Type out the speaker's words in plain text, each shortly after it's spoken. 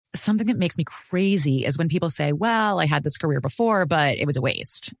something that makes me crazy is when people say, well, I had this career before, but it was a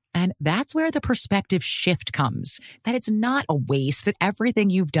waste. And that's where the perspective shift comes, that it's not a waste, that everything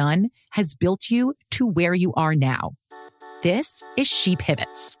you've done has built you to where you are now. This is She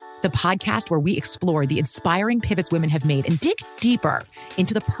Pivots, the podcast where we explore the inspiring pivots women have made and dig deeper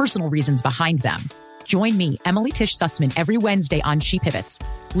into the personal reasons behind them. Join me, Emily Tish Sussman, every Wednesday on She Pivots.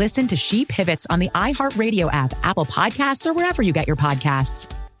 Listen to She Pivots on the iHeartRadio app, Apple Podcasts, or wherever you get your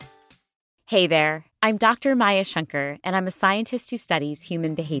podcasts. Hey there, I'm Dr. Maya Shankar, and I'm a scientist who studies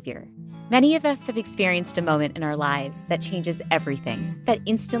human behavior. Many of us have experienced a moment in our lives that changes everything, that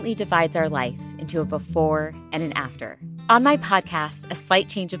instantly divides our life into a before and an after. On my podcast, A Slight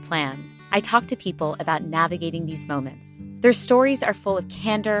Change of Plans, I talk to people about navigating these moments. Their stories are full of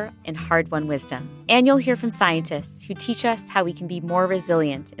candor and hard-won wisdom. And you'll hear from scientists who teach us how we can be more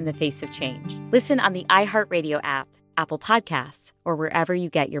resilient in the face of change. Listen on the iHeartRadio app, Apple Podcasts, or wherever you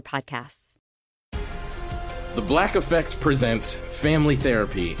get your podcasts. The Black Effect presents Family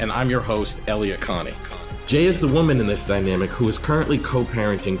Therapy, and I'm your host, Elliot Connie. Jay is the woman in this dynamic who is currently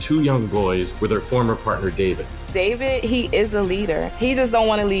co-parenting two young boys with her former partner, David. David, he is a leader. He just don't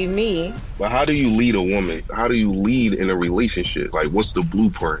want to leave me. But how do you lead a woman? How do you lead in a relationship? Like, what's the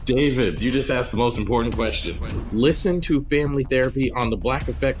blueprint? David, you just asked the most important question. Listen to Family Therapy on the Black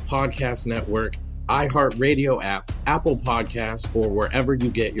Effect Podcast Network, iHeartRadio app, Apple Podcasts, or wherever you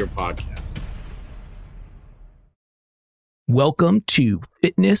get your podcasts. Welcome to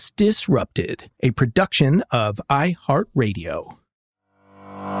Fitness Disrupted, a production of iHeartRadio.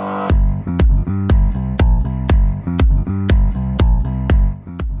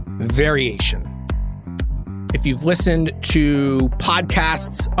 Variation. If you've listened to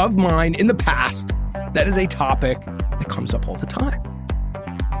podcasts of mine in the past, that is a topic that comes up all the time.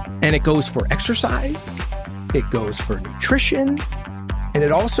 And it goes for exercise, it goes for nutrition, and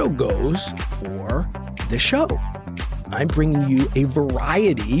it also goes for the show. I'm bringing you a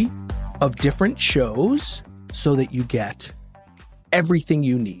variety of different shows so that you get everything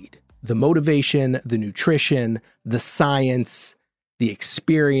you need. The motivation, the nutrition, the science, the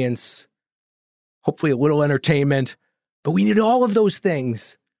experience, hopefully a little entertainment. But we need all of those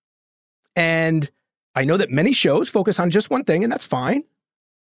things. And I know that many shows focus on just one thing, and that's fine.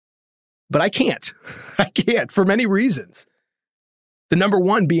 But I can't. I can't for many reasons. The number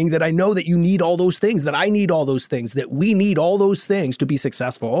one being that I know that you need all those things, that I need all those things, that we need all those things to be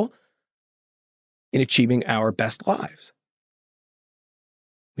successful in achieving our best lives.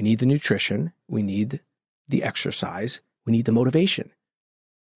 We need the nutrition. We need the exercise. We need the motivation.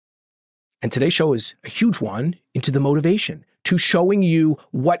 And today's show is a huge one into the motivation, to showing you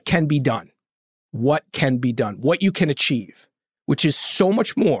what can be done, what you can achieve, which is so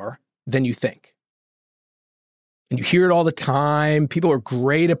much more than you think. And you hear it all the time. People are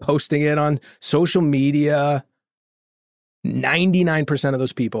great at posting it on social media. 99% of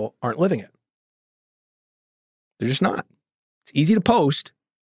those people aren't living it. They're just not. It's easy to post.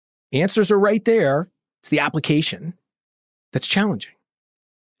 Answers are right there. It's the application that's challenging.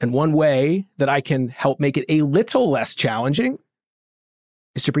 And one way that I can help make it a little less challenging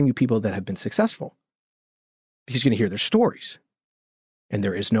is to bring you people that have been successful. Because you're going to hear their stories. And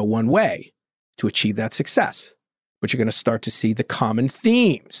there is no one way to achieve that success. But you're going to start to see the common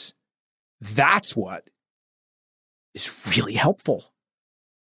themes. That's what is really helpful.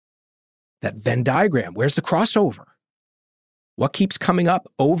 That Venn diagram, where's the crossover? What keeps coming up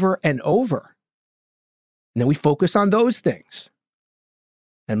over and over? And then we focus on those things.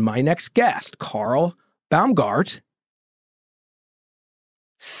 And my next guest, Carl Baumgart,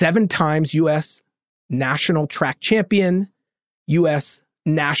 7 times U.S. national track champion, U.S.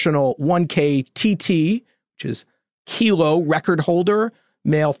 national 1K TT, which is kilo record holder,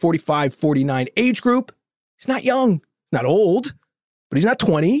 male 45-49 age group. He's not young, not old, but he's not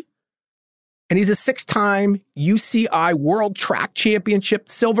 20. And he's a 6-time UCI World Track Championship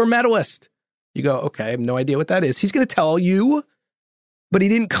silver medalist. You go, okay, I have no idea what that is. He's going to tell you, but he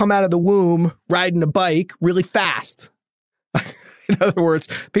didn't come out of the womb riding a bike really fast. In other words,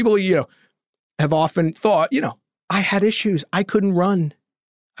 people, have often thought, I had issues. I couldn't run.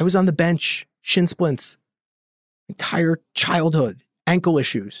 I was on the bench, shin splints. Entire childhood, ankle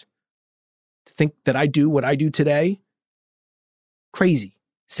issues. To think that I do what I do today, crazy.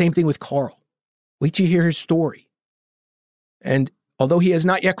 Same thing with Carl. Wait till you hear his story. And although he has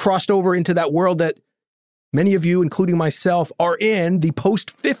not yet crossed over into that world that many of you, including myself, are in, the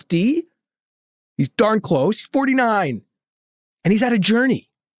post-50, he's darn close. He's 49. And he's had a journey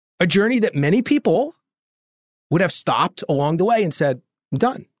that many people would have stopped along the way and said, I'm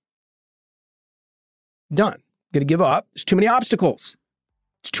done. Going to give up. There's too many obstacles.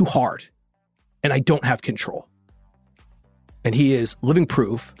 It's too hard. And I don't have control. And he is living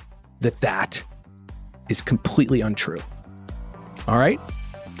proof that that is completely untrue. All right,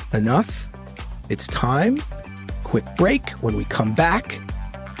 enough. It's time. Quick break. When we come back,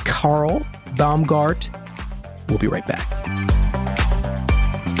 Carl Baumgart. We'll be right back.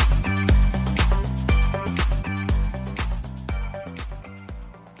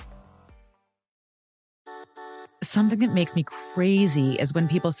 Something that makes me crazy is when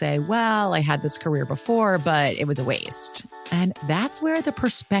people say, well, I had this career before, but it was a waste. And that's where the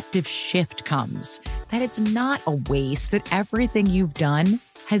perspective shift comes, that it's not a waste, that everything you've done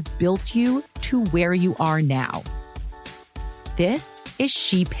has built you to where you are now. This is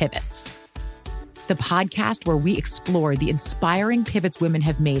She Pivots, the podcast where we explore the inspiring pivots women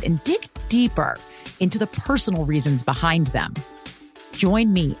have made and dig deeper into the personal reasons behind them.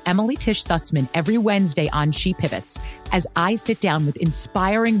 Join me, Emily Tish Sussman, every Wednesday on She Pivots as I sit down with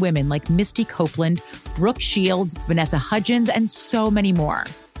inspiring women like Misty Copeland, Brooke Shields, Vanessa Hudgens, and so many more.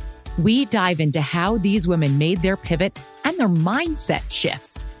 We dive into how these women made their pivot and their mindset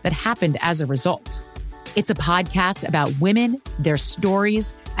shifts that happened as a result. It's a podcast about women, their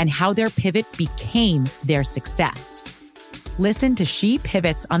stories, and how their pivot became their success. Listen to She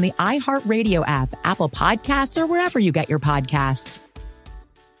Pivots on the iHeartRadio app, Apple Podcasts, or wherever you get your podcasts.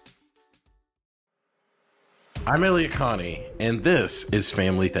 I'm Elliot Connie, and this is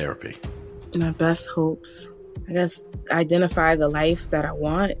Family Therapy. My best hopes, I guess, identify the life that I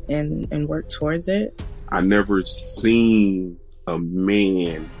want and work towards it. I never seen a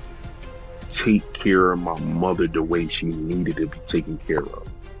man take care of my mother the way she needed to be taken care of.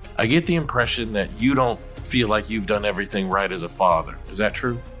 I get the impression that you don't feel like you've done everything right as a father. Is that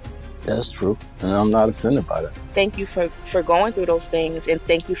true? That's true, and I'm not offended by that. Thank you for going through those things, and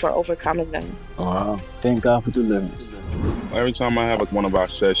thank you for overcoming them. Wow. Thank God for deliverance. Every time I have one of our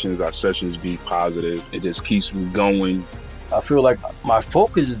sessions be positive. It just keeps me going. I feel like my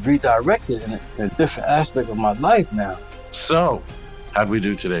focus is redirected in a different aspect of my life now. So, how'd we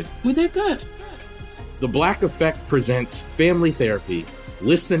do today? We did good. The Black Effect presents Family Therapy.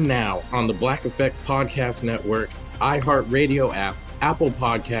 Listen now on the Black Effect Podcast Network, iHeartRadio app, Apple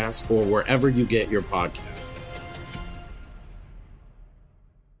Podcasts, or wherever you get your podcasts.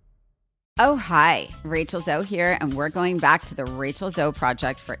 Oh, hi. Rachel Zoe here, and we're going back to the Rachel Zoe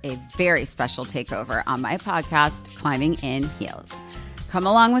Project for a very special takeover on my podcast, Climbing in Heels. Come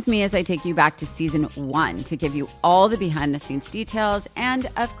along with me as I take you back to season 1 to give you all the behind-the-scenes details and,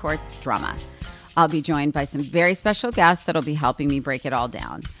 of course, drama. I'll be joined by some very special guests that'll be helping me break it all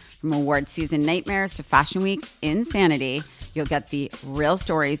down. From award season nightmares to Fashion Week insanity, you'll get the real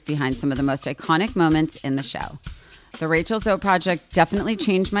stories behind some of the most iconic moments in the show. The Rachel Zoe Project definitely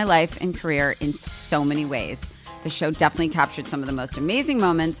changed my life and career in so many ways. The show definitely captured some of the most amazing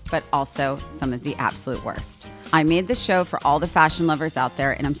moments, but also some of the absolute worst. I made the show for all the fashion lovers out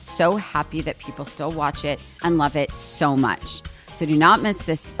there, and I'm so happy that people still watch it and love it so much. So do not miss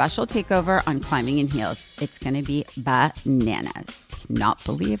this special takeover on Climbing in Heels. It's going to be bananas. Cannot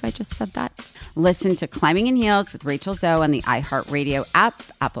believe I just said that. Listen to Climbing in Heels with Rachel Zoe on the iHeartRadio app,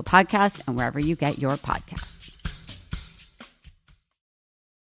 Apple Podcasts, and wherever you get your podcasts.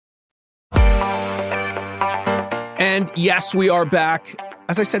 And yes, we are back.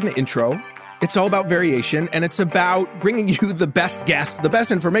 As I said in the intro, it's all about variation, and it's about bringing you the best guests, the best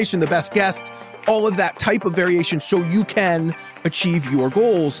information, the best guests, all of that type of variation so you can achieve your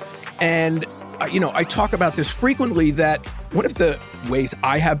goals. And I talk about this frequently, that one of the ways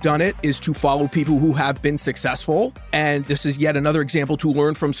I have done it is to follow people who have been successful. And this is yet another example to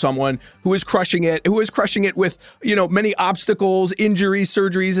learn from someone who is crushing it with, many obstacles, injuries,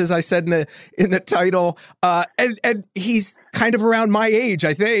 surgeries, as I said in the title. And he's kind of around my age,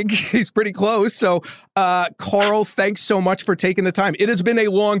 I think. He's pretty close. So, Carl, thanks so much for taking the time. It has been a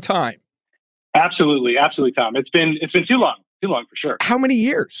long time. Absolutely, Tom. It's been too long for sure. How many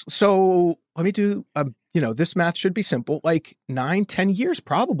years? So let me do, this math should be simple, like 9-10 years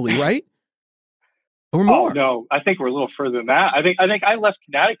probably, right? Or more. Oh, no, I think we're a little further than that. I think I left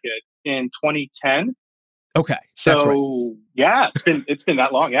Connecticut in 2010. Okay. So that's right. Yeah, it's been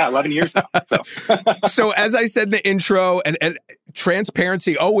that long. Yeah, 11 years now. So. So as I said in the intro, and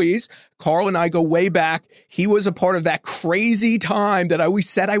transparency always, Carl and I go way back. He was a part of that crazy time that I always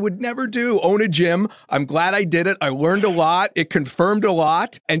said I would never do, own a gym. I'm glad I did it. I learned a lot. It confirmed a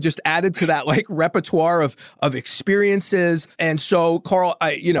lot and just added to that like repertoire of experiences. And so, Carl,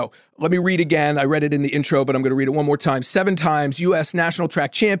 let me read again. I read it in the intro, but I'm going to read it one more time. 7 times U.S. National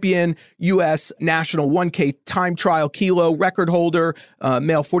Track Champion, U.S. National 1K Time Trial Kilo record holder,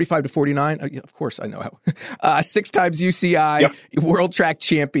 male 45 to 49. Of course, I know how. 6 times UCI World Track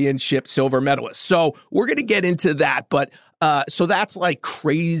Championship silver medalist. So we're going to get into that, but so that's like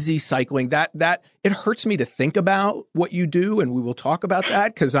crazy cycling. That it hurts me to think about what you do, and we will talk about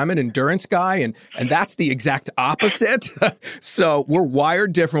that because I'm an endurance guy, and that's the exact opposite. So we're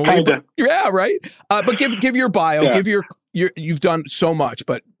wired differently. But, yeah, right. But give your bio. Yeah. Give you've done so much,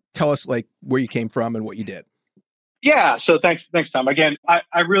 but tell us like where you came from and what you did. Yeah. So thanks, Tom. Again,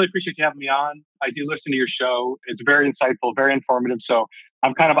 I really appreciate you having me on. I do listen to your show. It's very insightful, very informative. So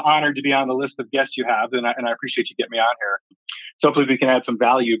I'm kind of honored to be on the list of guests you have, and I appreciate you getting me on here. So hopefully we can add some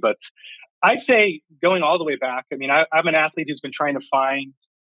value. But I'd say going all the way back, I mean, I'm an athlete who's been trying to find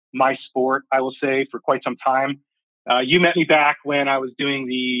my sport, I will say, for quite some time. You met me back when I was doing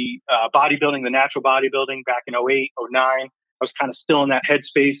the bodybuilding, the natural bodybuilding back in 08, 09. I was kind of still in that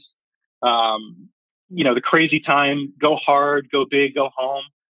headspace. The crazy time, go hard, go big, go home.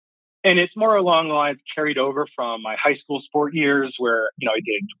 And it's more along the lines carried over from my high school sport years where, I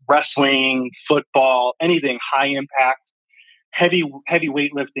did wrestling, football, anything high impact, heavy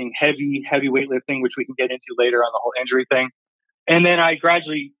weightlifting, heavy weightlifting, which we can get into later on the whole injury thing. And then I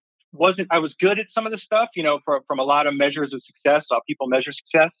gradually I was good at some of the stuff, from a lot of measures of success, how people measure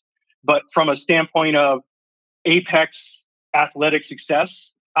success. But from a standpoint of apex athletic success,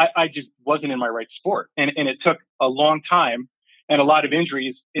 I just wasn't in my right sport. And it took a long time and a lot of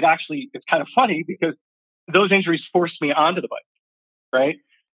injuries. It's kind of funny because those injuries forced me onto the bike, right?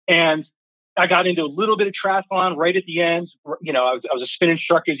 And I got into a little bit of triathlon right at the end. I was a spin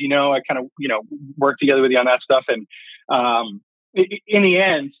instructor, as you know. I kind of, worked together with you on that stuff. And in the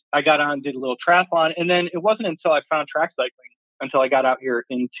end, I got on, did a little triathlon. And then it wasn't until I found track cycling, until I got out here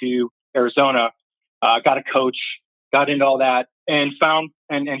into Arizona, got a coach, got into all that, and found,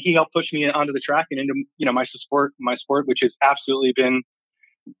 and he helped push me onto the track and into, my sport, which has absolutely been,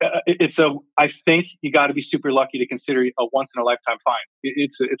 I think you got to be super lucky to consider a once in a lifetime find.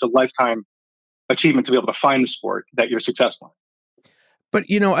 It's a lifetime achievement to be able to find the sport that you're successful in. But,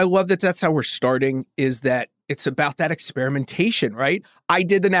 I love that that's how we're starting, is that it's about that experimentation, right? I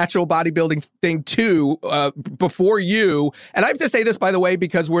did the natural bodybuilding thing too, before you. And I have to say this, by the way,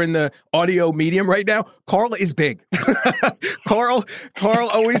 because we're in the audio medium right now. Carl is big. Carl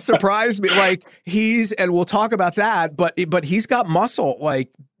always surprised me. Like and we'll talk about that, but he's got muscle, like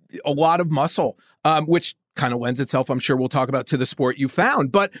a lot of muscle, which kind of lends itself, I'm sure we'll talk about, to the sport you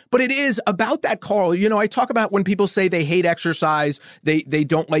found. But it is about that, Carl. I talk about when people say they hate exercise, they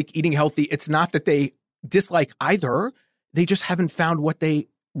don't like eating healthy. It's not that they dislike either. They just haven't found what they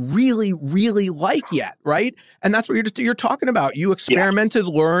really, really like yet, right? And that's what you're talking about. You experimented,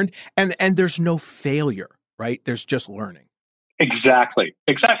 learned, and there's no failure, right? There's just learning. Exactly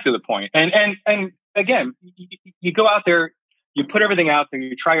the point. And again, you go out there, you put everything out there,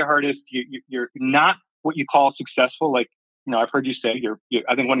 you try your hardest. You're not what you call successful. Like, I've heard you say,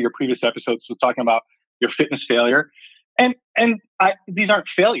 I think one of your previous episodes was talking about your fitness failure. And these aren't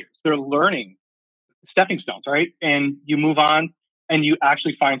failures. They're learning stepping stones, right? And you move on and you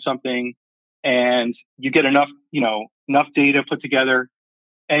actually find something and you get enough data put together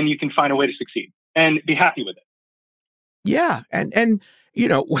and you can find a way to succeed and be happy with it. Yeah. And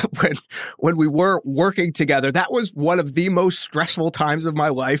when we were working together, that was one of the most stressful times of my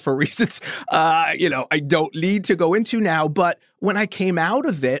life for reasons, I don't need to go into now. But when I came out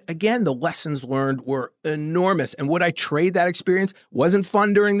of it, again, the lessons learned were enormous. And would I trade that experience? Wasn't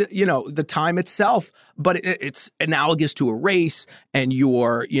fun during the time itself, but it's analogous to a race and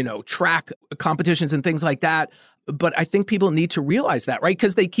your, track competitions and things like that. But I think people need to realize that, right?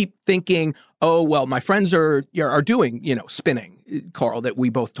 Because they keep thinking, oh, well, my friends are doing, spinning, Carl, that we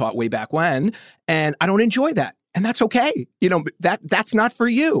both taught way back when, and I don't enjoy that. And that's okay. That's not for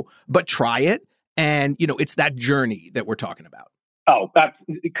you, but try it. And, it's that journey that we're talking about. Oh,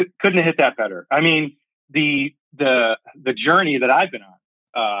 couldn't have hit that better. I mean, the journey that I've been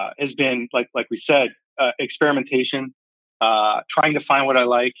on has been, like we said, experimentation, trying to find what I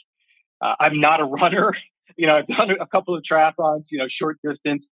like. I'm not a runner. I've done a couple of triathlons, short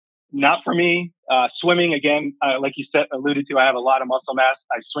distance, not for me. Swimming, again, like you said, alluded to, I have a lot of muscle mass.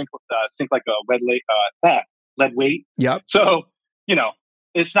 I sink like a lead weight. Yep. So,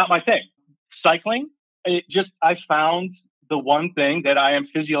 it's not my thing. Cycling, I found the one thing that I am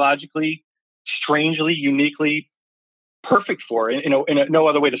physiologically, strangely, uniquely perfect for, in no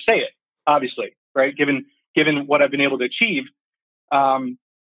other way to say it, obviously, right? Given what I've been able to achieve,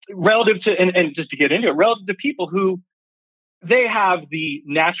 relative to, and just to get into it, relative to people who, they have the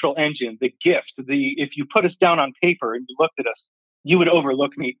natural engine, the gift, if you put us down on paper and you looked at us, you would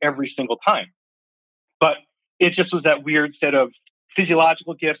overlook me every single time. But it just was that weird set of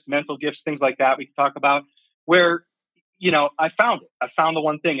physiological gifts, mental gifts, things like that we can talk about, where, I found it. I found the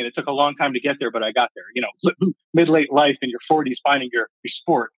one thing, and it took a long time to get there, but I got there. Mid-late life in your 40s, finding your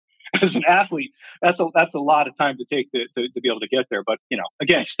sport. As an athlete, that's a lot of time to take to be able to get there. But,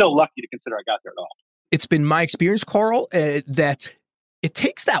 again, still lucky to consider I got there at all. It's been my experience, Carl, that it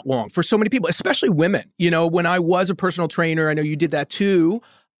takes that long for so many people, especially women. When I was a personal trainer, I know you did that too,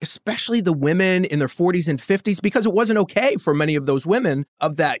 especially the women in their 40s and 50s, because it wasn't okay for many of those women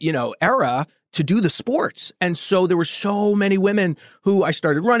of that, era to do the sports. And so there were so many women who I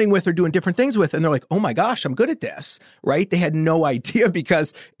started running with or doing different things with, and they're like, oh my gosh, I'm good at this, right? They had no idea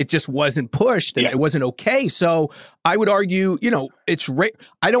because it just wasn't pushed and it wasn't okay. So I would argue,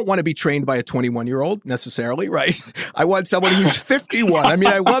 I don't want to be trained by a 21-year-old necessarily, right? I want someone who's 51. I mean,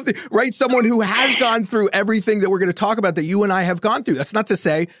 I love someone who has gone through everything that we're going to talk about that you and I have gone through. That's not to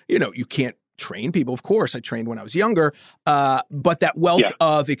say, you can't train people. Of course, I trained when I was younger, but that wealth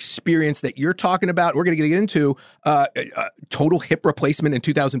of experience that you're talking about, we're going to get into total hip replacement in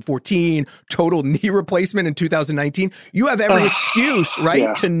 2014, total knee replacement in 2019. You have every excuse,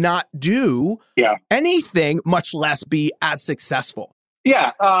 right, to not do anything, much less be as successful.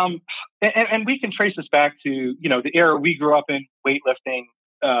 Yeah, and we can trace this back to the era we grew up in, weightlifting,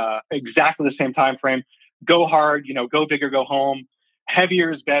 exactly the same time frame. Go hard, go big or go home.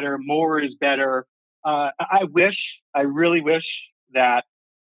 Heavier is better. More is better. I really wish that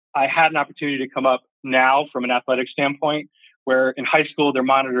I had an opportunity to come up now from an athletic standpoint, where in high school they're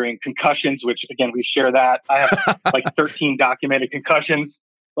monitoring concussions, which again, we share that. I have like 13 documented concussions,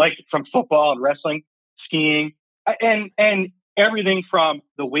 like from football and wrestling, skiing, and everything from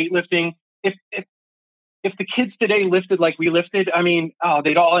the weightlifting. If the kids today lifted like we lifted, I mean,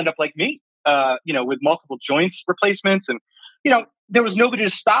 they'd all end up like me, with multiple joints replacements. And, there was nobody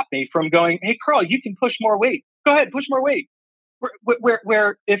to stop me from going, hey, Carl, you can push more weight. Go ahead, push more weight.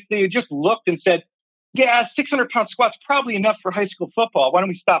 Where if they just looked and said, yeah, 600-pound squat's probably enough for high school football. Why don't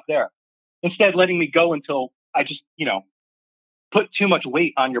we stop there? Instead, letting me go until I just, put too much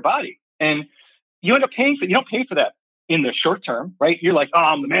weight on your body. And you end up paying for, you don't pay for that in the short term, right? You're like, oh,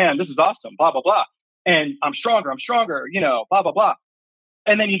 I'm the man. This is awesome, blah, blah, blah. And I'm stronger, blah, blah, blah.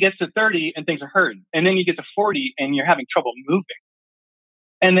 And then you get to 30 and things are hurting. And then you get to 40 and you're having trouble moving.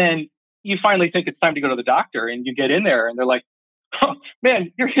 And then you finally think it's time to go to the doctor, and you get in there and they're like, oh,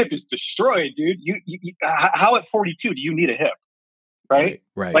 man, your hip is destroyed, dude. You how at 42 do you need a hip? Right.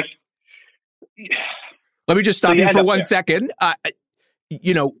 Like, let me just stop you for 1 second.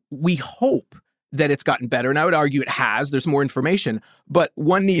 We hope that it's gotten better. And I would argue it has. There's more information, but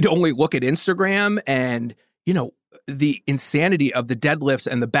one need only look at Instagram and, the insanity of the deadlifts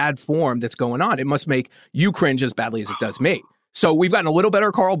and the bad form that's going on. It must make you cringe as badly as it does me. So we've gotten a little better,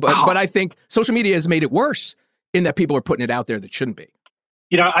 Carl, but I think social media has made it worse in that people are putting it out there that shouldn't be.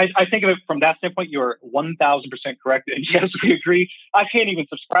 I think of it from that standpoint. You're 1,000% correct. And yes, we agree. I can't even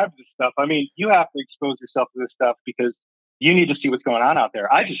subscribe to this stuff. I mean, you have to expose yourself to this stuff because you need to see what's going on out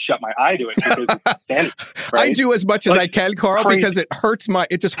there. I just shut my eye to it because it's insanity, right? I do as much as I can, Carl, because it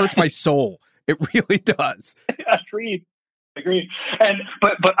just hurts my soul. It really does. Agreed. And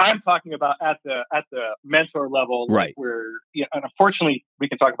but I'm talking about at the mentor level, right? Where and unfortunately we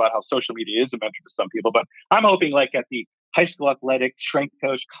can talk about how social media is a mentor to some people, but I'm hoping like at the high school athletic strength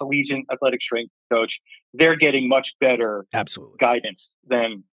coach, collegiate athletic strength coach, they're getting much better guidance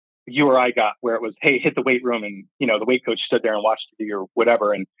than you or I got, where it was, hey, hit the weight room, and the weight coach stood there and watched you do your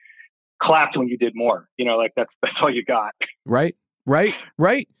whatever and clapped when you did more. Like that's all you got. Right.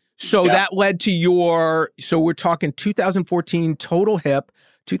 So that led to so we're talking 2014 total hip,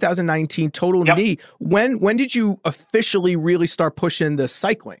 2019 total knee. When did you officially really start pushing the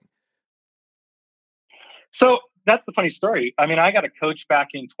cycling? So that's the funny story. I mean, I got a coach back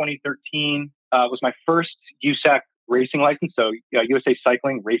in 2013. Was my first USAC racing license. So USA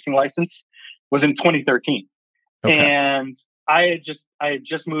Cycling racing license was in 2013. Okay. And I had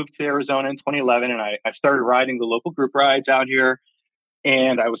just moved to Arizona in 2011, and I started riding the local group rides out here.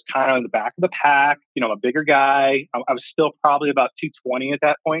 And I was kind of in the back of the pack. I'm a bigger guy. I was still probably about 220 at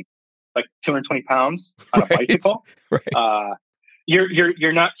that point, like 220 pounds on a bicycle. Right.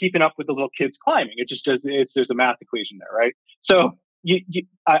 You're not keeping up with the little kids climbing. It just does. There's a math equation there, right? So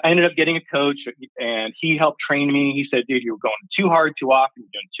I ended up getting a coach, and he helped train me. He said, dude, you're going too hard, too often.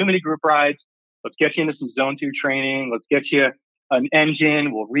 You're doing too many group rides. Let's get you into some zone 2 training. Let's get you an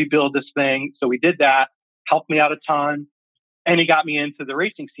engine. We'll rebuild this thing. So we did that, helped me out a ton. And he got me into the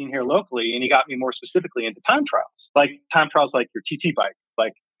racing scene here locally. And he got me more specifically into time trials, like your TT bike,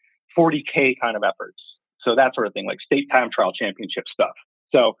 like 40K kind of efforts. So that sort of thing, like state time trial championship stuff.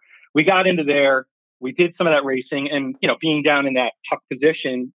 So we got into there. We did some of that racing, and, being down in that tough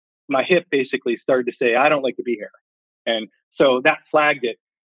position, my hip basically started to say, I don't like to be here. And so that flagged it.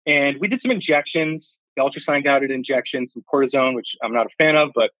 And we did some injections, ultrasound guided injections, some cortisone, which I'm not a fan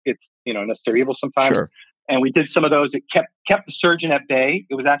of, but it's, necessary evil sometimes. Sure. And we did some of those. It kept the surgeon at bay.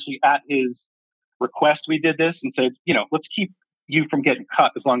 It was actually at his request we did this, and said, let's keep you from getting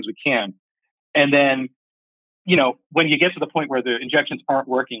cut as long as we can. And then, when you get to the point where the injections aren't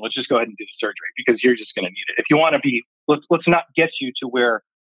working, let's just go ahead and do the surgery, because you're just going to need it. If you want to be, let's not get you to where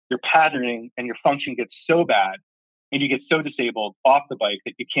your patterning and your function gets so bad and you get so disabled off the bike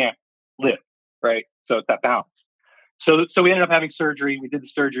that you can't live, right? So it's that balance. So we ended up having surgery. We did the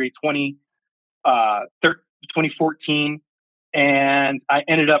surgery 2014, and I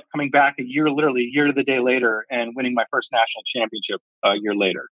ended up coming back literally a year to the day later, and winning my first national championship a year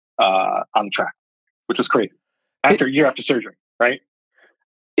later on the track, which was crazy. After a year after surgery, right?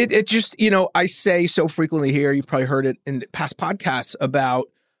 It just, I say so frequently here, you've probably heard it in past podcasts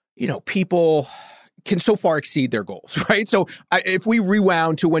about, people can so far exceed their goals, right? So if we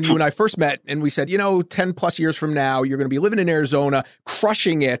rewound to when you and I first met and we said, 10 plus years from now, you're going to be living in Arizona,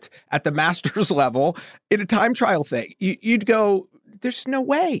 crushing it at the master's level in a time trial thing, you'd go, there's no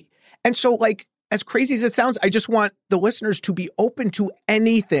way. And so, like, as crazy as it sounds, I just want the listeners to be open to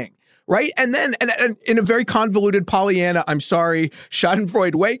anything. Right. And then and in a very convoluted Pollyanna, I'm sorry,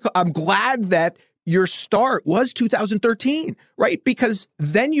 Schadenfreude way, I'm glad that your start was 2013. Right. Because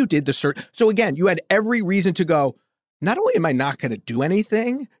then you did the cert. So again, you had every reason to go, not only am I not going to do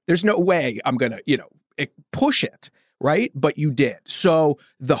anything, there's no way I'm going to, push it. Right. But you did. So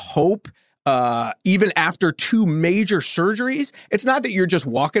the hope, even after 2 major surgeries, it's not that you're just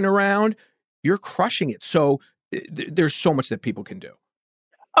walking around, you're crushing it. So there's so much that people can do.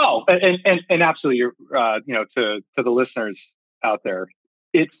 Oh, and absolutely, to the listeners out there,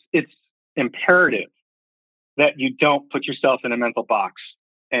 it's imperative that you don't put yourself in a mental box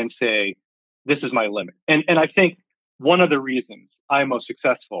and say, this is my limit. And I think one of the reasons I'm most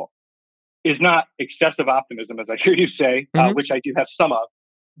successful is not excessive optimism, as I hear you say, which I do have some of,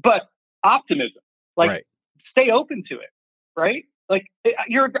 but optimism. Like, right. Stay open to it, right? Like,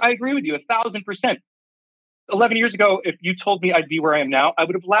 I agree with you 1,000%. 11 years ago, if you told me I'd be where I am now, I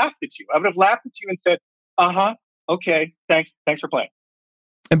would have laughed at you. I would have laughed at you and said, okay, thanks for playing.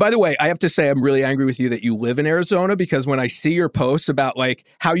 And by the way, I have to say, I'm really angry with you that you live in Arizona, because when I see your posts about like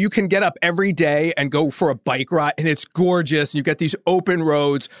how you can get up every day and go for a bike ride and it's gorgeous, you get these open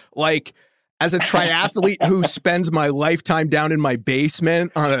roads, like as a triathlete who spends my lifetime down in my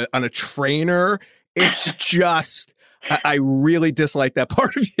basement on a trainer, it's just... I really dislike that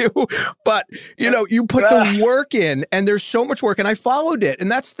part of you, but you put the work in, and there's so much work, and I followed it.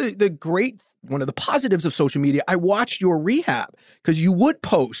 And that's the great, one of the positives of social media. I watched your rehab, because you would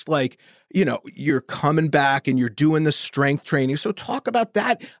post like, you're coming back and you're doing the strength training. So talk about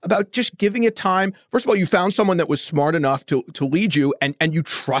that, about just giving it time. First of all, you found someone that was smart enough to lead you, and you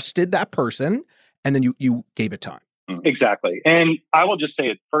trusted that person, and then you gave it time. Exactly. And I will just say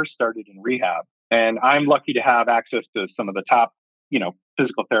it first started in rehab. And I'm lucky to have access to some of the top,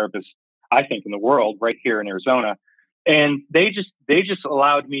 physical therapists, I think, in the world right here in Arizona. And they just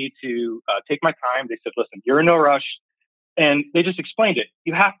allowed me to take my time. They said, listen, you're in no rush. And they just explained it.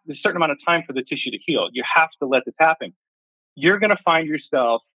 You have a certain amount of time for the tissue to heal. You have to let this happen. You're going to find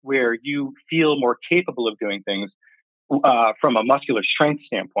yourself where you feel more capable of doing things from a muscular strength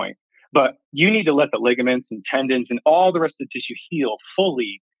standpoint. But you need to let the ligaments and tendons and all the rest of the tissue heal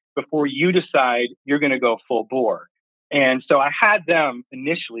fully before you decide you're going to go full bore. And so I had them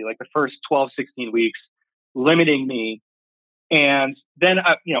initially, like the first 12, 16 weeks, limiting me. And then,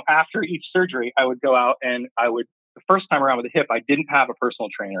 after each surgery, I would go out and the first time around with the hip, I didn't have a personal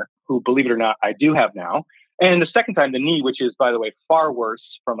trainer, who, believe it or not, I do have now. And the second time, the knee, which is, by the way, far worse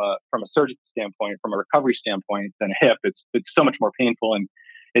from a surgical standpoint, from a recovery standpoint than a hip. It's so much more painful, and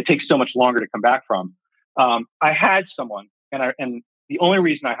it takes so much longer to come back from. I had someone, and the only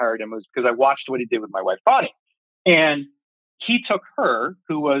reason I hired him was because I watched what he did with my wife, Bonnie. And he took her,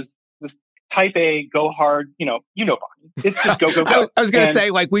 who was this type A, go hard, Bonnie. It's just go, go, go. I was going to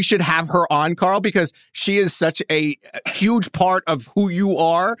say, like, we should have her on, Carl, because she is such a huge part of who you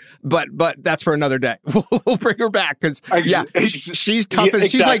are, but that's for another day. We'll bring her back because, she's tough as,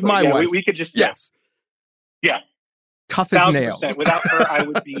 she's like my wife. We could just, yes. Yeah. Tough as nails. Without her, I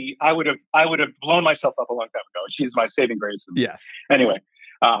would have blown myself up a long time ago. She's my saving grace. Yes. Anyway.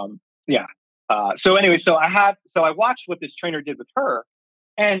 So I watched what this trainer did with her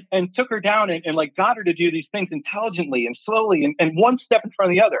and took her down and like got her to do these things intelligently and slowly and one step in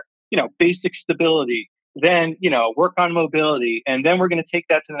front of the other, basic stability, then, work on mobility. And then we're going to take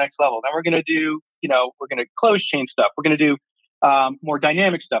that to the next level. Then we're going to do, we're going to close chain stuff. We're going to do more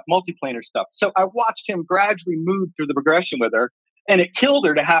dynamic stuff, multiplanar stuff. So I watched him gradually move through the progression with her, and it killed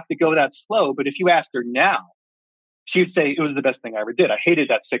her to have to go that slow. But if you asked her now, she would say it was the best thing I ever did. I hated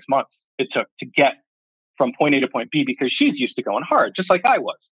that 6 months it took to get from point A to point B because she's used to going hard, just like I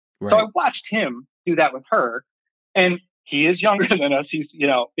was. Right. So I watched him do that with her, and he is younger than us. He's,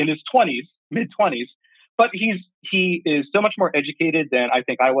 in his 20s, mid 20s, but he is so much more educated than I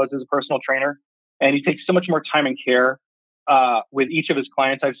think I was as a personal trainer. And he takes so much more time and care with each of his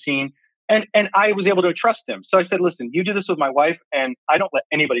clients I've seen. And I was able to trust him. So I said, listen, you do this with my wife, and I don't let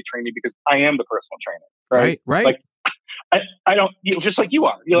anybody train me because I am the personal trainer. Right. Like, I don't, just like you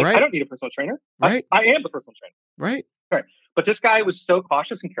are. You're like, right. I don't need a personal trainer. Right. I am the personal trainer. Right. But this guy was so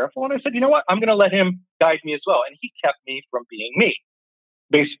cautious and careful. And I said, you know what? I'm going to let him guide me as well. And he kept me from being me,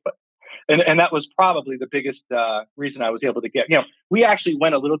 basically. And that was probably the biggest reason I was able to get, we actually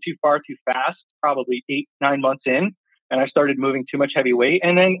went a little too far, too fast, probably 8-9 months in. And I started moving too much heavy weight.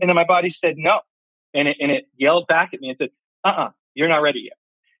 And then my body said no. And it yelled back at me and said, you're not ready yet.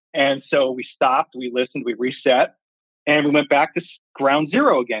 And so we stopped, we listened, we reset, and we went back to ground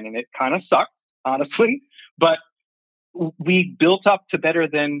zero again. And it kind of sucked, honestly. But we built up to better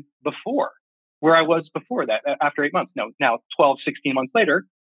than before, where I was before that, after 8 months. No, now 12, 16 months later,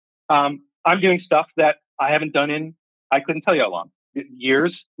 I'm doing stuff that I haven't done in, I couldn't tell you how long,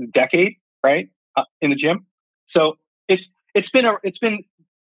 years, decade, right? In the gym. So it's been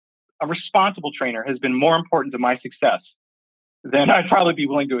a responsible trainer has been more important to my success than I'd probably be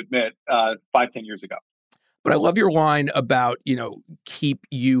willing to admit 5-10 years ago. But I love your line about, keep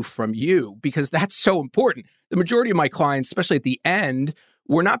you from you, because that's so important. The majority of my clients, especially at the end,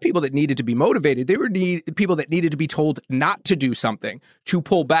 were not people that needed to be motivated. They were people that needed to be told not to do something, to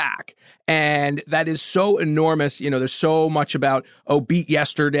pull back. And that is so enormous. There's so much about, beat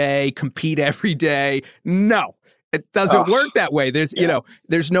yesterday, compete every day. No. It doesn't work that way. There's,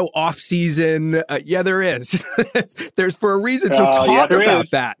 there's no off season. There is. There's for a reason. So talk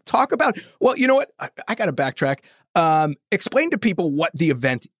about that. Talk about, well, you know what? I got to backtrack. Explain to people what the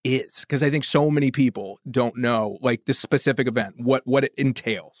event is, because I think so many people don't know, like, the specific event, what it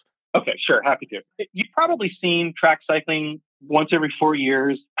entails. Okay, sure. Happy to. You've probably seen track cycling once every 4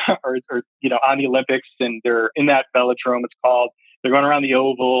 years or on the Olympics, and they're in that velodrome, it's called. They're going around the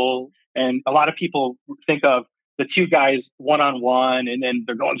oval, and a lot of people think of the two guys one-on-one, and then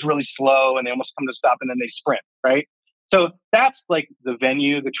they're going really slow and they almost come to stop and then they sprint, right? So that's like the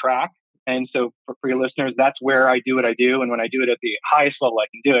venue, the track. And so for your listeners, that's where I do what I do. And when I do it at the highest level I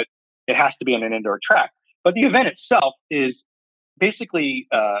can do it, it has to be on an indoor track. But the event itself is basically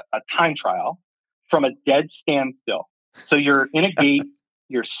a time trial from a dead standstill. So you're in a gate,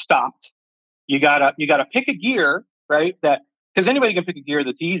 you're stopped. You gotta pick a gear, right? Because anybody can pick a gear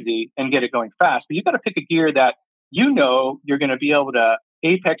that's easy and get it going fast, but you've got to pick a gear that you're going to be able to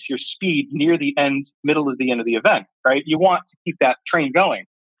apex your speed near the middle of the end of the event, right? You want to keep that train going.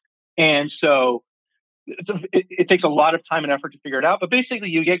 And so it takes a lot of time and effort to figure it out. But basically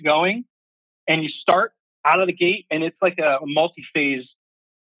you get going and you start out of the gate, and it's like a multi-phase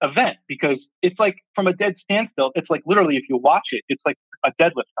event, because it's like from a dead standstill. It's like literally, if you watch it, it's like a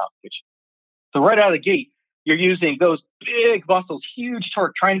deadlift competition. So right out of the gate, you're using those big muscles, huge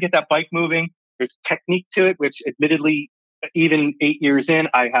torque, trying to get that bike moving. There's technique to it, which admittedly, even 8 years in,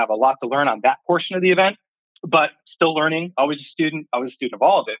 I have a lot to learn on that portion of the event, but still learning. Always a student of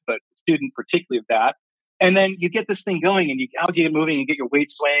all of it, but a student particularly of that. And then you get this thing going, and you get moving and get your weight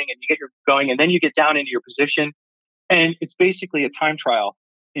swaying, and you get your going, and then you get down into your position. And it's basically a time trial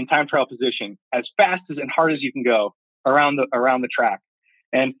position, as fast as and hard as you can go around the track.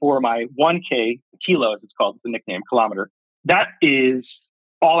 And for my 1K, kilo as it's called, it's the nickname, kilometer, that is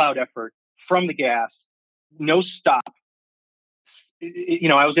all out effort from the gas, no stop.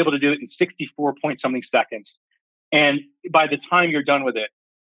 I was able to do it in 64 point something seconds. And by the time you're done with it,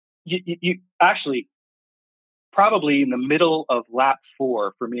 you actually, probably in the middle of lap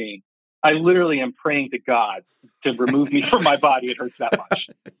 4 for me, I literally am praying to God to remove me from my body. It hurts that much.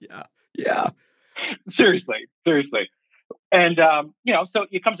 Yeah. Seriously. And, so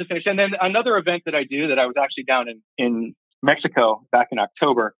it comes to finish. And then another event that I do that I was actually down in Mexico back in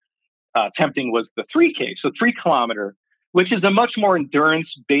October, attempting was the 3K. So 3 kilometer, which is a much more endurance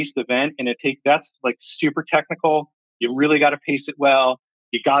based event. And that's like super technical. You really got to pace it well.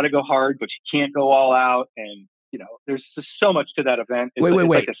 You got to go hard, but you can't go all out. And, there's just so much to that event. Wait.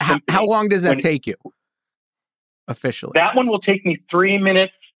 Like how long does that take you officially? That one will take me 3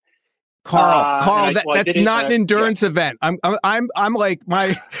 minutes. Carl, that's not an endurance event. I'm like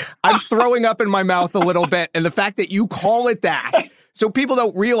I'm throwing up in my mouth a little bit, and the fact that you call it that, so people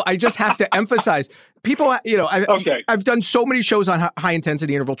don't realize. I just have to emphasize. People, I've done so many shows on high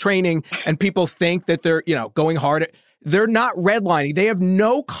intensity interval training, and people think that they're going hard. They're not redlining. They have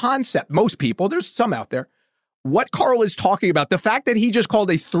no concept. Most people, there's some out there. What Carl is talking about, the fact that he just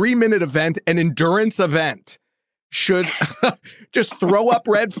called a 3-minute event an endurance event, should just throw up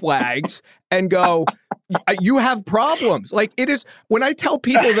red flags and go, you have problems. Like it is, when I tell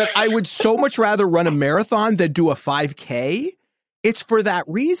people that I would so much rather run a marathon than do a 5K, it's for that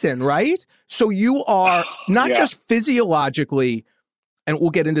reason, right? So you are not just physiologically, and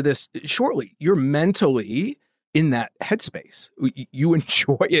we'll get into this shortly, you're mentally in that headspace. You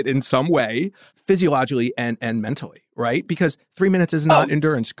enjoy it in some way, physiologically and mentally, right? Because 3 minutes is not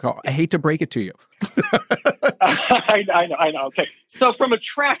endurance, Carl. I hate to break it to you. I know. Okay. So from a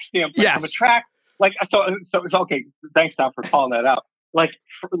track standpoint, so it's okay. Thanks, Tom, for calling that out. Like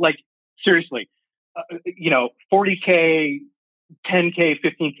seriously, 40K, 10K,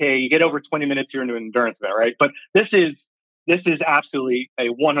 15K, you get over 20 minutes, you're into an endurance event, right? But this is absolutely a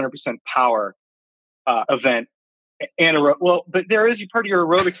 100% power event. But there is part of your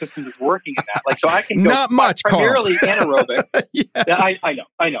aerobic system is working in that. Like, so I can go not much, primarily anaerobic. Yes. I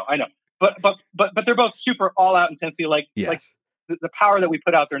know. But they're both super all out intensity. Like the power that we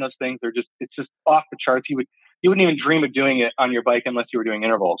put out there in those things, it's just off the charts. You wouldn't even dream of doing it on your bike unless you were doing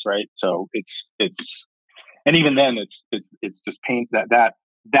intervals, right? So it's and even then it's just pain that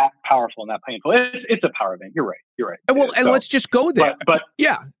powerful and that painful. It's a power event. You're right. Well, and let's just go there. But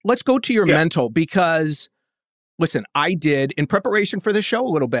let's go to your mental, because listen, I did in preparation for the show a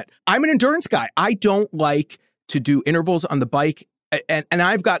little bit. I'm an endurance guy. I don't like to do intervals on the bike. And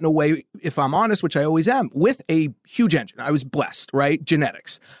I've gotten away, if I'm honest, which I always am, with a huge engine. I was blessed, right?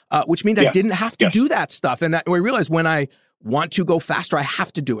 Genetics, which means I didn't have to do that stuff. And I realized when I want to go faster, I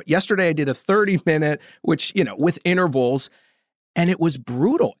have to do it. Yesterday, I did a 30-minute, which, with intervals, and it was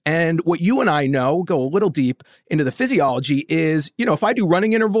brutal. And what you and I know, go a little deep into the physiology, is, if I do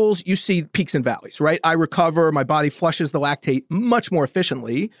running intervals, you see peaks and valleys, right? I recover, my body flushes the lactate much more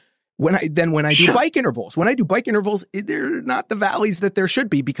efficiently when I do bike intervals. When I do bike intervals, they're not the valleys that there should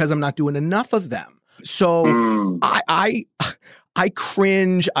be because I'm not doing enough of them. So I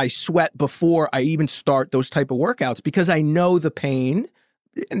cringe, I sweat before I even start those type of workouts because I know the pain.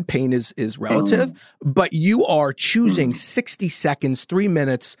 And pain is relative, but you are choosing 60 seconds, 3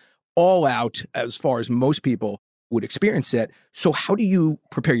 minutes, all out as far as most people would experience it. So how do you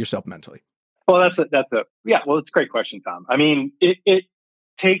prepare yourself mentally? Well, it's a great question, Tom. I mean, it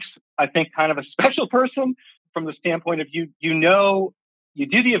takes, I think, kind of a special person from the standpoint of you do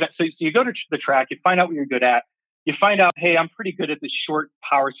the event. So you go to the track, you find out what you're good at. You find out, hey, I'm pretty good at this short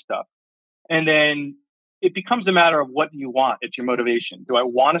power stuff. And then it becomes a matter of what do you want? It's your motivation. Do I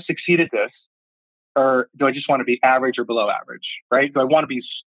want to succeed at this, or do I just want to be average or below average? Right? Do I want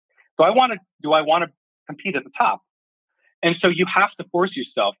to compete at the top? And so you have to force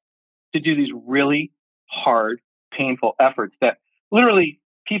yourself to do these really hard, painful efforts that literally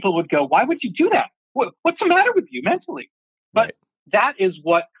people would go, "Why would you do that? What's the matter with you mentally?" But that is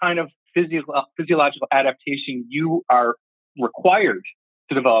what kind of physiological adaptation you are required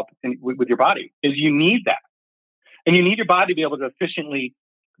to develop with your body. Is you need that, and you need your body to be able to efficiently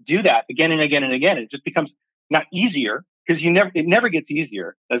do that again and again and again. It just becomes not easier because it never gets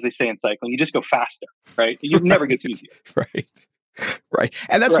easier, as they say in cycling. You just go faster, right? It never gets easier, right.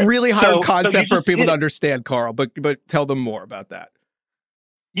 And that's really hard concept for people to understand, Carl. But tell them more about that.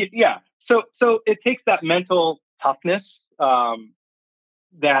 Yeah. So it takes that mental toughness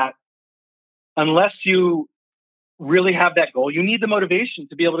that unless you really have that goal, you need the motivation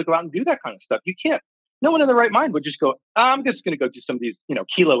to be able to go out and do that kind of stuff. You can't. No one in their right mind would just go, I'm just going to go do some of these,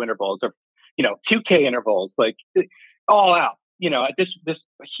 kilo intervals or, 2K intervals, like all out, at this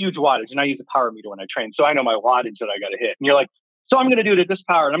huge wattage. And I use a power meter when I train. So I know my wattage that I got to hit. And you're like, so I'm going to do it at this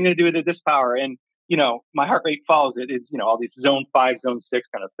power and I'm going to do it at this power. And, my heart rate follows it. Is, all these zone 5, zone 6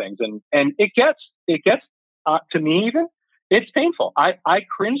 kind of things. And it gets to me even, it's painful. I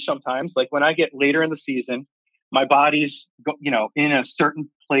cringe sometimes. Like when I get later in the season, my body's, in a certain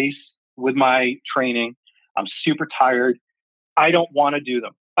place with my training. I'm super tired. I don't want to do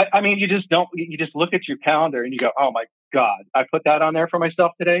them. I mean, you just look at your calendar and you go, oh my God, I put that on there for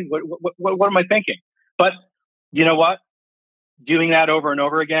myself today. What am I thinking? But you know what? Doing that over and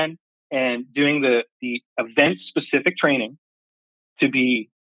over again and doing the event specific training to be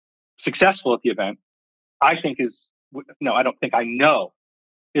successful at the event, I know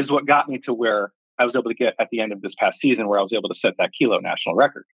is what got me to where I was able to get at the end of this past season, where I was able to set that kilo national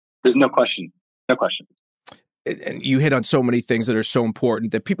record. There's no question. And you hit on so many things that are so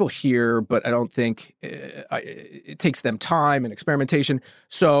important that people hear, but I don't think it takes them time and experimentation.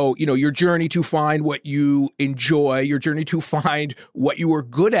 So, your journey to find what you enjoy, your journey to find what you are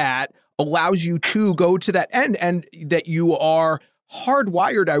good at allows you to go to that end, and that you are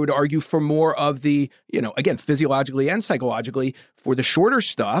hardwired, I would argue, for more of the, again, physiologically and psychologically for the shorter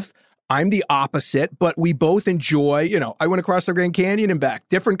stuff. I'm the opposite, but we both enjoy, I went across the Grand Canyon and back,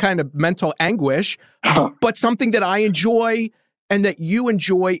 different kind of mental anguish, but something that I enjoy and that you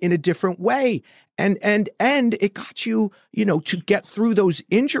enjoy in a different way. And it got you, to get through those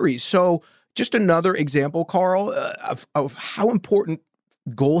injuries. So just another example, Carl, of how important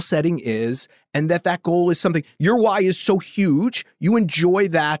goal setting is, and that goal is something, your why is so huge. You enjoy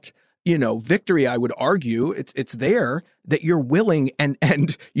that, victory, I would argue. It's there that you're willing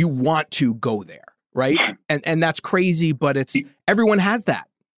and you want to go there, right? And that's crazy, but everyone has that.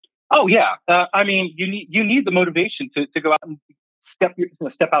 Oh yeah. I mean, you need the motivation to go out and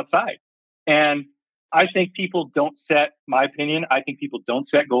step outside. And I think people don't set, my opinion, I think people don't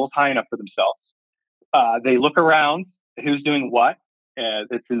set goals high enough for themselves. They look around, who's doing what,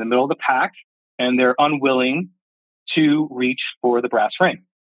 it's in the middle of the pack, and they're unwilling to reach for the brass ring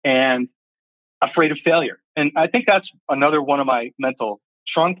and afraid of failure. And I think that's another one of my mental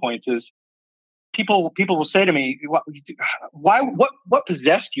strong points is people will say to me, what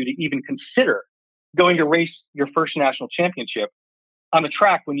possessed you to even consider going to race your first national championship on the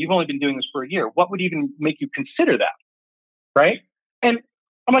track when you've only been doing this for a year? What would even make you consider that? Right? And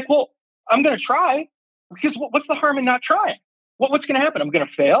I'm like, well, I'm going to try, because what's the harm in not trying? What's going to happen? I'm going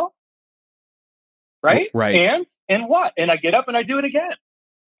to fail. Right? Right. And what? And I get up and I do it again.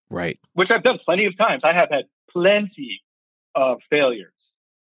 Right. Which I've done plenty of times. I have had plenty of failures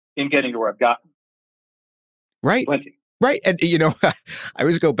in getting to where I've gotten. Right. Plenty. Right. And, I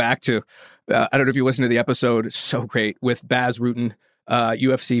always go back to, I don't know if you listened to the episode, so great, with Baz Rutten,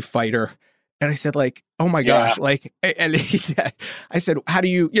 UFC fighter. And I said, oh my gosh, and he said, I said, how do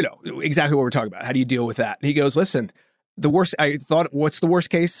you, exactly what we're talking about. How do you deal with that? And he goes, listen, I thought, what's the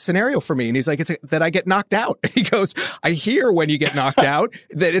worst case scenario for me? And he's like, it's that I get knocked out. He goes, I hear when you get knocked out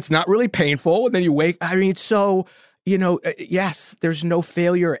that it's not really painful. And then you wake. I mean, so, yes, there's no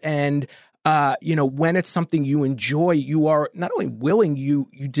failure. And, when it's something you enjoy, you are not only willing, you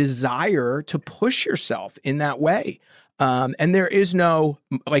desire to push yourself in that way. And there is no,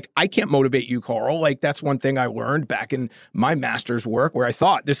 I can't motivate you, Carl. That's one thing I learned back in my master's work, where I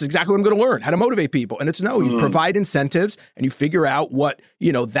thought, this is exactly what I'm going to learn, how to motivate people. And it's no, you provide incentives and you figure out what,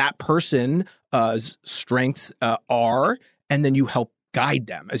 that person's strengths are, and then you help guide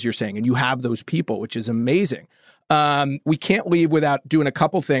them, as you're saying, and you have those people, which is amazing. We can't leave without doing a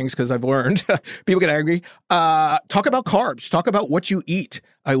couple things, because I've learned people get angry. Talk about carbs. Talk about what you eat.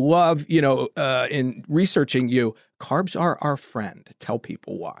 I love, in researching you, carbs are our friend. Tell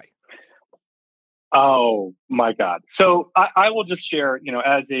people why. Oh my God. So I will just share,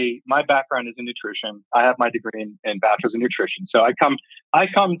 my background is in nutrition. I have my degree in bachelor's in nutrition. So I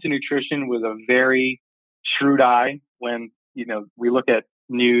come to nutrition with a very shrewd eye when, we look at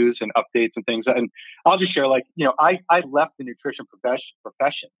news and updates and things. And I'll just share, I left the nutrition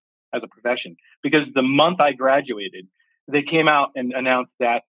profession as a profession because the month I graduated, they came out and announced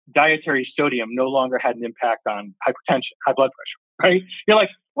that dietary sodium no longer had an impact on hypertension, high blood pressure, right? You're like,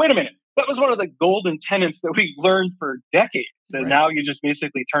 wait a minute. That was one of the golden tenets that we learned for decades. And now you just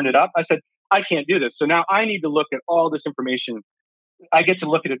basically turned it up. I said, I can't do this. So now I need to look at all this information. I get to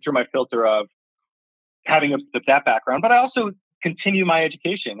look at it through my filter of having that background, but I also continue my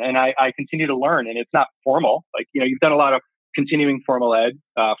education and I continue to learn, and it's not formal. You've done a lot of continuing formal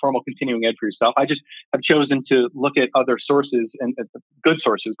continuing ed for yourself. I just have chosen to look at other sources, and good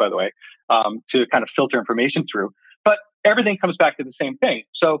sources, by the way, to kind of filter information through. But everything comes back to the same thing.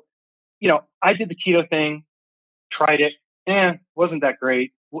 So, I did the keto thing, tried it, wasn't that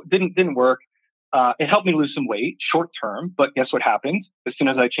great. Didn't work. It helped me lose some weight short term, but guess what happened? As soon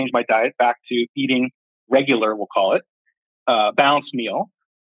as I changed my diet back to eating regular, we'll call it, balanced meal,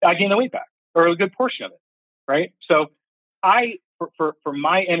 I gained the weight back, or a good portion of it, right? So for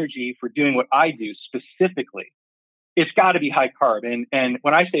my energy for doing what I do specifically, it's got to be high carb. And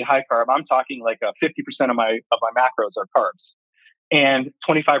when I say high carb, I'm talking like 50% of my macros are carbs and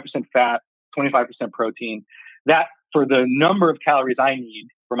 25% fat, 25% protein. That for the number of calories I need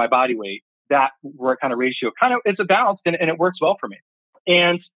for my body weight, that kind of ratio is a balance and it works well for me.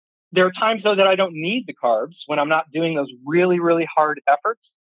 And there are times though that I don't need the carbs when I'm not doing those really, really hard efforts.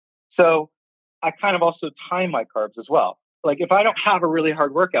 So I kind of also time my carbs as well. Like if I don't have a really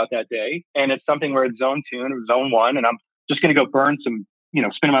hard workout that day and it's something where it's zone 2 and zone 1 and I'm just going to go burn some,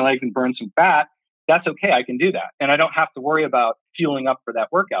 spin my legs and burn some fat, that's okay. I can do that. And I don't have to worry about fueling up for that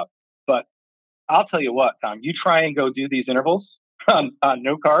workout. But I'll tell you what, Tom, you try and go do these intervals on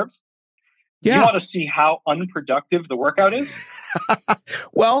no carbs. Yeah. You want to see how unproductive the workout is?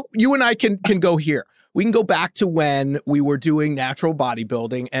 Well, you and I can go here. We can go back to when we were doing natural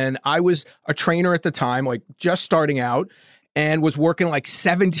bodybuilding, and I was a trainer at the time, like just starting out, and was working like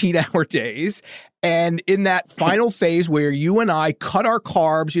 17-hour days. And in that final phase where you and I cut our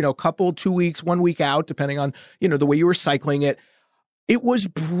carbs, 2 weeks, 1 week out, depending on, the way you were cycling it, it was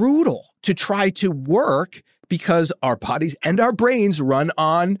brutal to try to work because our bodies and our brains run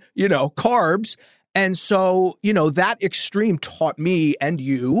on, carbs. And so, that extreme taught me and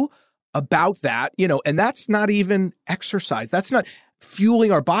you about that, and that's not even exercise. That's not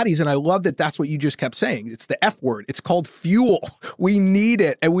fueling our bodies. And I love that that's what you just kept saying. It's the F word. It's called fuel. We need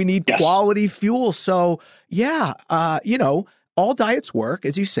it, and we need quality fuel. So yeah, all diets work.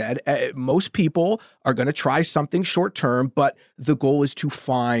 As you said, most people are going to try something short term, but the goal is to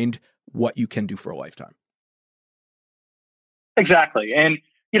find what you can do for a lifetime. Exactly. And,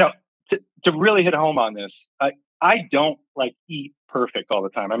 to really hit home on this, I don't eat perfect all the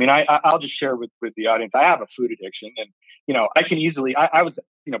time. I mean, I'll just share with the audience, I have a food addiction, and, I can easily, I was,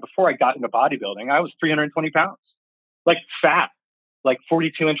 before I got into bodybuilding, I was 320 pounds, fat,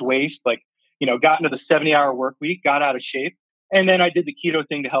 42-inch waist, got into the 70-hour work week, got out of shape. And then I did the keto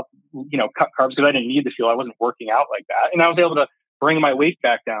thing to help, cut carbs because I didn't need the fuel. I wasn't working out like that. And I was able to bring my weight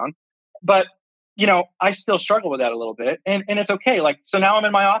back down. But, I still struggle with that a little bit. And it's okay. So now I'm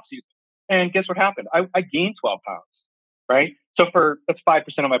in my off season. And guess what happened? I gained 12 pounds, right? So that's 5%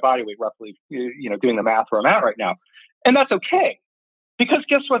 of my body weight, roughly, doing the math where I'm at right now. And that's okay. Because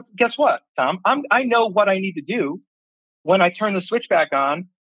guess what, Tom? I know what I need to do when I turn the switch back on,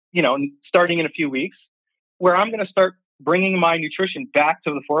 starting in a few weeks, where I'm going to start bringing my nutrition back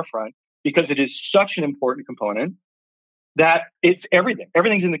to the forefront because it is such an important component that it's everything.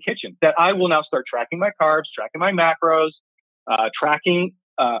 Everything's in the kitchen. That I will now start tracking my carbs, tracking my macros, tracking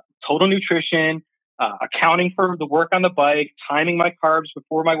total nutrition, accounting for the work on the bike, timing my carbs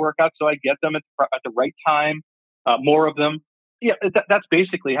before my workout so I get them at the right time, more of them. Yeah, that's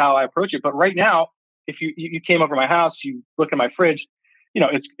basically how I approach it. But right now, if you came over my house, you look at my fridge,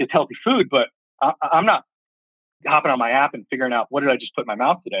 it's healthy food, but I'm not hopping on my app and figuring out what did I just put in my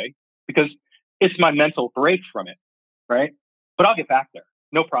mouth today, because it's my mental break from it, right? But I'll get back there,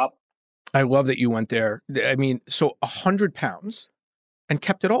 no problem. I love that you went there. I mean, so 100 pounds and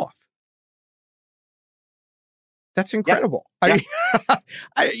kept it off. That's incredible.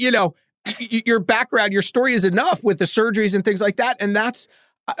 Yeah. Your background, your story is enough with the surgeries and things like that. And that's,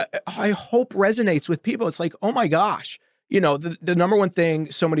 I hope resonates with people. It's like, oh my gosh, the number one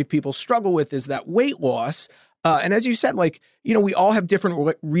thing so many people struggle with is that weight loss. And as you said, we all have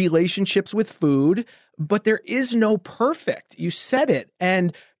different relationships with food, but there is no perfect. You said it.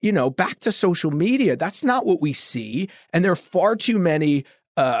 And, back to social media, that's not what we see. And there are far too many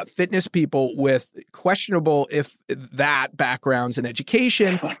fitness people with questionable, if that, backgrounds and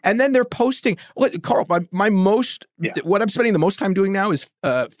education. And then they're posting. Look, Carl, what I'm spending the most time doing now is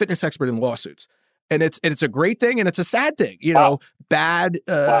fitness expert in lawsuits. And it's a great thing and it's a sad thing, bad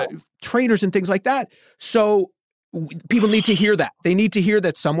trainers and things like that. So people need to hear that. They need to hear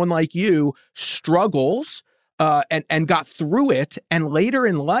that someone like you struggles and got through it. And later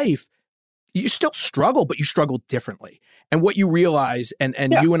in life, you still struggle, but you struggle differently. And what you realize, and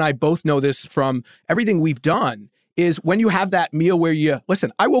you and I both know this from everything we've done, is when you have that meal where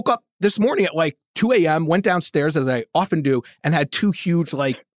listen, I woke up this morning at 2 a.m., went downstairs as I often do, and had 2 huge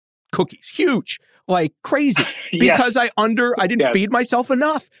cookies, huge, crazy, because I didn't feed myself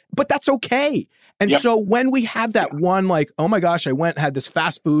enough, but that's okay. And so when we have that one, oh my gosh, I went and had this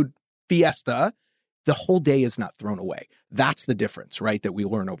fast food fiesta, the whole day is not thrown away. That's the difference, right? That we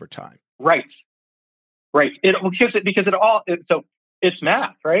learn over time. Right. So it's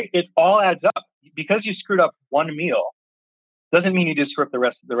math, right? It all adds up. Because you screwed up one meal doesn't mean you just screw up the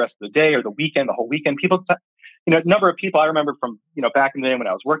rest of the day or the weekend, the whole weekend. People, a number of people I remember from, back in the day when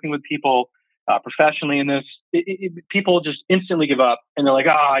I was working with people professionally in this, people just instantly give up and they're like,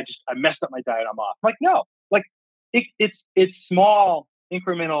 I messed up my diet, I'm off. I'm like, no, it's small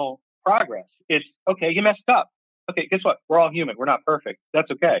incremental progress. It's okay. You messed up. Okay, guess what? We're all human. We're not perfect.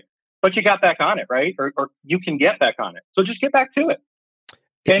 That's okay. But you got back on it, right? Or you can get back on it. So just get back to it.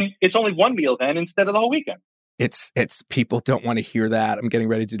 And it's only one meal then instead of the whole weekend. It's people don't want to hear that. I'm getting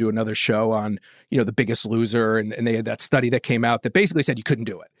ready to do another show on, The Biggest Loser. And they had that study that came out that basically said you couldn't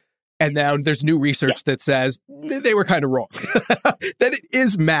do it. And now there's new research that says they were kind of wrong, that it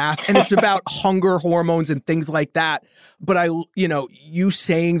is math and it's about hunger hormones and things like that. But you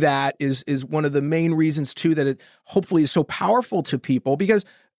saying that is one of the main reasons too, that it hopefully is so powerful to people, because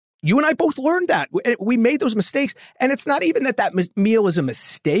you and I both learned that. We made those mistakes. And it's not even that meal is a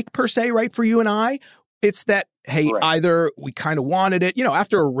mistake per se, right? For you and I, it's that, hey, either we kind of wanted it,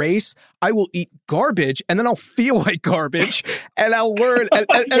 after a race, I will eat garbage and then I'll feel like garbage and I'll learn. And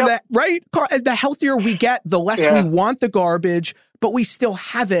that, right? And the healthier we get, the less we want the garbage, but we still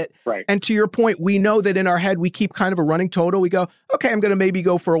have it. Right. And to your point, we know that in our head, we keep kind of a running total. We go, okay, I'm going to maybe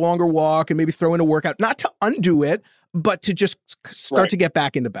go for a longer walk and maybe throw in a workout, not to undo it, but to just start to get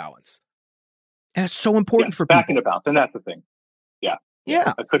back into balance. And it's so important for people. Back into balance. And that's the thing. Yeah.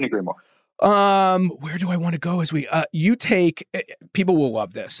 I couldn't agree more. Where do I want to go as you take, people will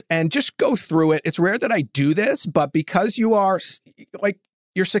love this, and just go through it. It's rare that I do this, but because you are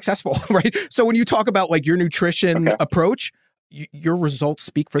you're successful, right? So when you talk about your nutrition approach, your results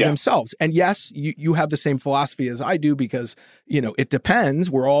speak for themselves. And yes, you have the same philosophy as I do, because, it depends.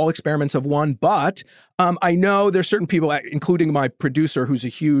 We're all experiments of one, but I know there's certain people, including my producer, who's a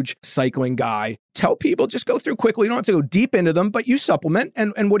huge cycling guy. Tell people, just go through quickly. You don't have to go deep into them, but you supplement.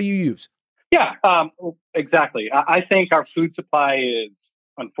 And what do you use? Yeah, exactly. I think our food supply is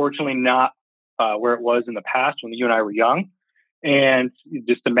unfortunately not where it was in the past when you and I were young. And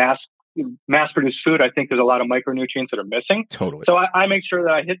just the mass-produced food, I think there's a lot of micronutrients that are missing. Totally. So I make sure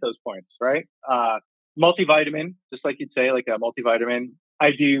that I hit those points, right? Multivitamin, just like you'd say, like a multivitamin. I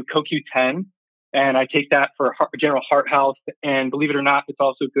do CoQ10, and I take that for general heart health. And believe it or not, it's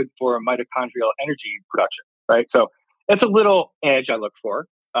also good for mitochondrial energy production, right? So it's a little edge I look for.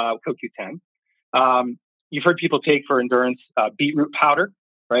 CoQ10. You've heard people take for endurance beetroot powder,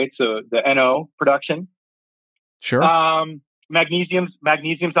 right? So the NO production. Sure. Magnesium's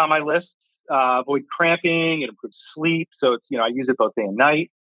on my list. Avoid cramping. It improves sleep. So it's I use it both day and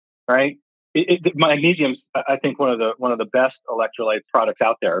night, right? Magnesium's I think one of the best electrolyte products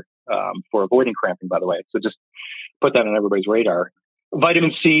out there for avoiding cramping. By the way, so just put that on everybody's radar.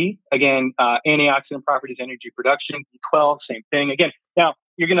 Vitamin C, again, antioxidant properties, energy production. B12, same thing. Again, now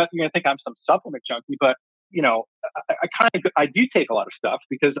you're gonna think I'm some supplement junkie, but I do take a lot of stuff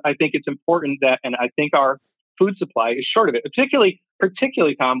because I think it's important that, and I think our food supply is short of it.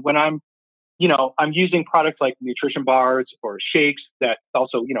 Particularly, Tom, when I'm using products like nutrition bars or shakes that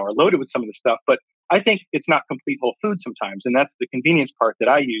also are loaded with some of the stuff. But I think it's not complete whole food sometimes, and that's the convenience part that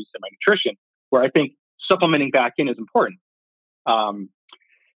I use in my nutrition, where I think supplementing back in is important. And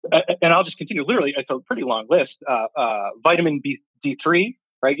I'll just continue. Literally, it's a pretty long list. Vitamin D3,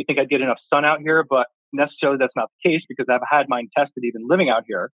 right? You think I'd get enough sun out here, but necessarily that's not the case because I've had mine tested even living out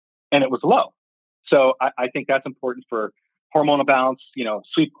here, and it was low. So I think that's important for hormonal balance,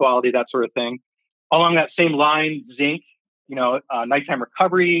 sleep quality, that sort of thing. Along that same line, zinc, nighttime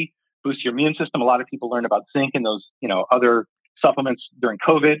recovery, boost your immune system. A lot of people learn about zinc and those, other supplements during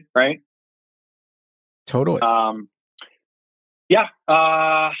COVID, right? Totally.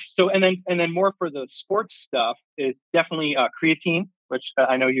 So and then more for the sports stuff is definitely creatine, which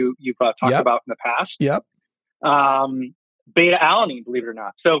I know you've talked about in the past. Yep. Beta alanine, believe it or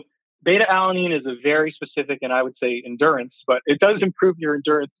not. So beta alanine is a very specific, and I would say endurance, but it does improve your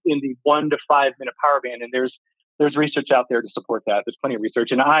endurance in the 1 to 5 minute power band. And there's research out there to support that. There's plenty of research,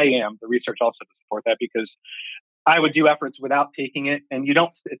 and I am the research also to support that because I would do efforts without taking it, and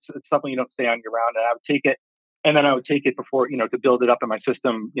it's something you don't stay on year round. And I would take it. And then I would take it before, to build it up in my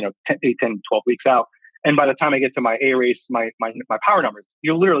system, 10, 12 weeks out. And by the time I get to my A race, my power numbers,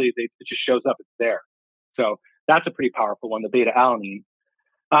 it just shows up. It's there. So that's a pretty powerful one, the beta alanine.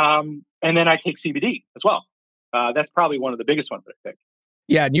 And then I take CBD as well. That's probably one of the biggest ones that I take.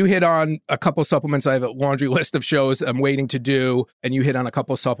 Yeah, and you hit on a couple supplements. I have a laundry list of shows I'm waiting to do, and you hit on a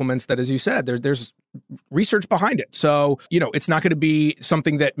couple of supplements that, as you said, there's research behind it. So, it's not going to be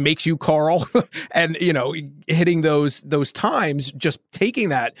something that makes you Carl and, hitting those times, just taking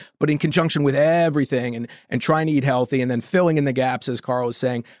that, but in conjunction with everything and trying to eat healthy and then filling in the gaps, as Carl was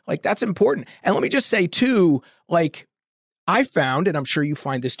saying, that's important. And let me just say too, I found, and I'm sure you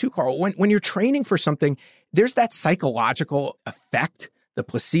find this too, Carl, when you're training for something, there's that psychological effect. The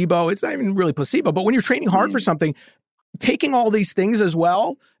placebo, it's not even really placebo, but when you're training hard for something, taking all these things as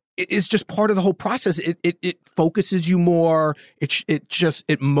well, is just part of the whole process. It focuses you more. It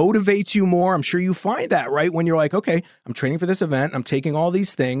motivates you more. I'm sure you find that, right? When you're like, okay, I'm training for this event. I'm taking all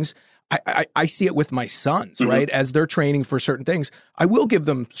these things. I see it with my sons, right? As they're training for certain things, I will give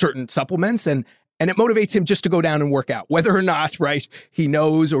them certain supplements, and it motivates him just to go down and work out, whether or not, right, he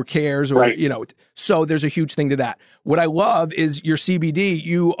knows or cares, or, so there's a huge thing to that. What I love is your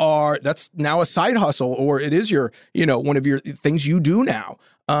CBD. That's now a side hustle, or it is your, one of your things you do now.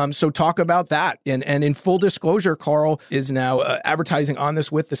 So talk about that. And in full disclosure, Carl is now advertising on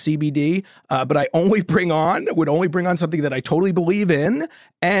this with the CBD, but I would only bring on something that I totally believe in,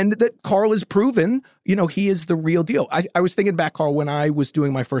 and that Carl has proven, he is the real deal. I was thinking back, Carl, when I was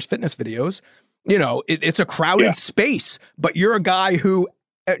doing my first fitness videos, it's a crowded space, but you're a guy who,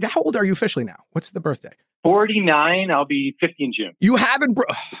 how old are you officially now? What's the birthday? 49. I'll be 50 in June. You haven't,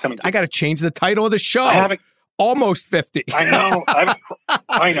 I got to change the title of the show. I haven't. Almost 50. I know.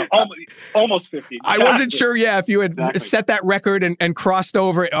 I know. Almost 50. I wasn't sure, if you had set that record and crossed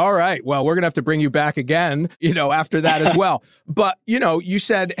over it. All right. Well, we're going to have to bring you back again, after that as well. But, you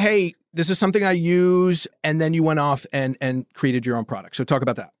said, hey, this is something I use. And then you went off and created your own product. So talk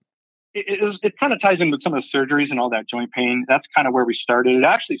about that. It kind of ties in with some of the surgeries and all that joint pain. That's kind of where we started. It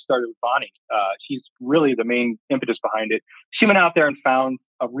actually started with Bonnie. She's really the main impetus behind it. She went out there and found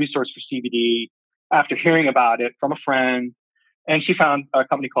a resource for CBD after hearing about it from a friend, and she found a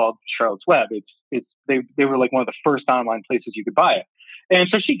company called Charlotte's Web. They were like one of the first online places you could buy it. And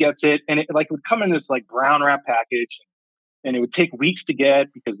so she gets it, and it would come in this like brown wrap package, and it would take weeks to get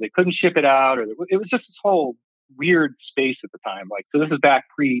because they couldn't ship it out, or it was just this whole weird space at the time. So this is back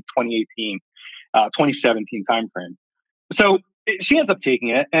pre-2018, 2017 timeframe. So she ends up taking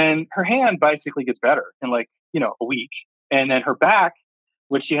it, and her hand basically gets better in a week. And then her back,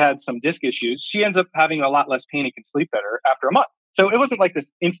 which she had some disc issues, she ends up having a lot less pain and can sleep better after a month. So it wasn't like this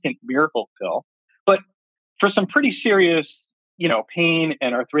instant miracle pill, but for some pretty serious, pain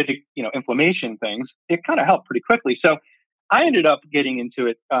and arthritic, inflammation things, it kind of helped pretty quickly. So I ended up getting into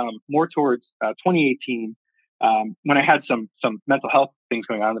it more towards 2018 when I had some mental health things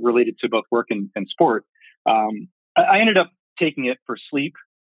going on related to both work and sport. I ended up taking it for sleep,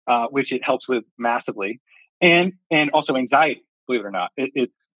 which it helps with massively, and also anxiety. Believe it or not, it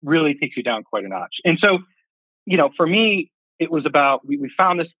really takes you down quite a notch. And so, for me, it was about, we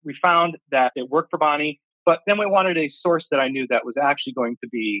found that it worked for Bonnie, but then we wanted a source that I knew that was actually going to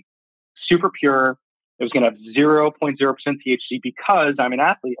be super pure. It was going to have 0.0% THC because I'm an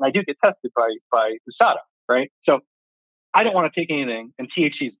athlete and I do get tested by USADA, right? So I don't want to take anything, and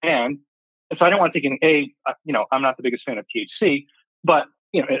THC is banned. And so I don't want to take anything. I'm not the biggest fan of THC, but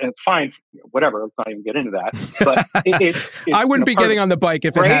it's fine, whatever. Let's not even get into that. But I wouldn't be getting on the bike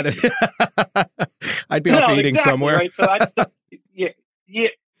if it had it. I'd be off eating somewhere. Right? So yeah,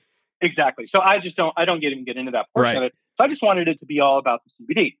 exactly. So I don't even get into that portion of it. So I just wanted it to be all about the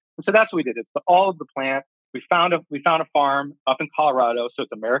CBD. And so that's what we did. It's all of the plant. We found a farm up in Colorado. So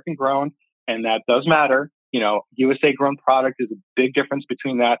it's American grown, and that does matter. USA grown product is a big difference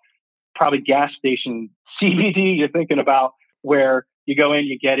between that. Probably gas station CBD you're thinking about, where you go in,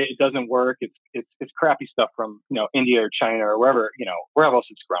 you get it, it doesn't work. It's crappy stuff from, India or China or wherever else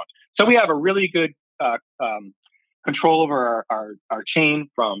it's grown. So we have a really good control over our chain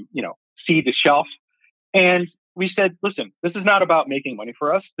from, seed to shelf. And we said, listen, this is not about making money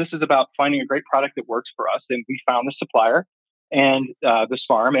for us. This is about finding a great product that works for us. And we found the supplier and this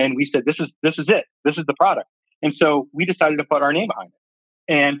farm, and we said, this is it. This is the product. And so we decided to put our name behind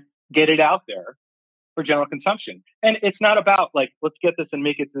it and get it out there for general consumption. And it's not about let's get this and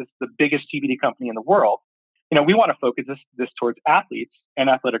make it the biggest CBD company in the world. We want to focus this towards athletes and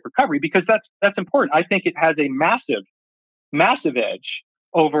athletic recovery because that's important. I think it has a massive, massive edge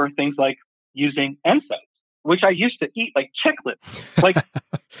over things like using NSAIDs, which I used to eat like chiclets,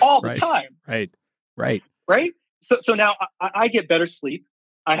 all the time. Right. So now I get better sleep.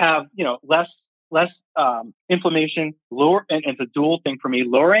 I have, less inflammation, lower, and it's a dual thing for me,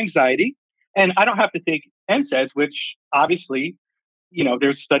 lower anxiety. And I don't have to take NSAIDs, which obviously,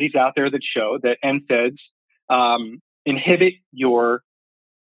 there's studies out there that show that NSAIDs inhibit your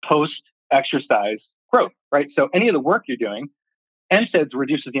post-exercise growth, right? So any of the work you're doing, NSAIDs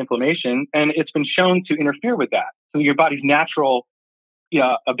reduces the inflammation, and it's been shown to interfere with that. So your body's natural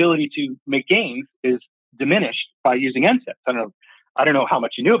ability to make gains is diminished by using NSAIDs. I don't know how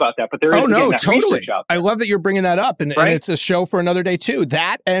much you knew about that, but there is totally. I love that you're bringing that up, and it's a show for another day too.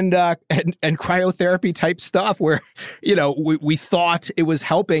 That and cryotherapy type stuff, where we thought it was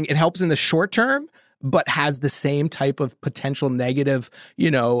helping. It helps in the short term, but has the same type of potential negative,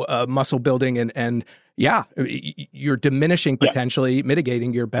 muscle building and you're diminishing potentially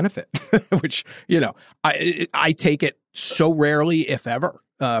mitigating your benefit, which, I take it so rarely, if ever,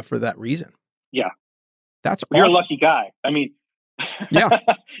 for that reason. Yeah. That's You're awesome. a lucky guy. I mean,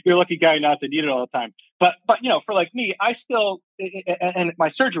 you're a lucky guy not to need it all the time. But for like me, I still, and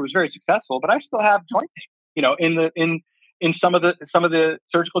my surgery was very successful, but I still have joint pain, in some of the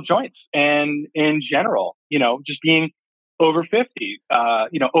surgical joints, and in general, just being over 50,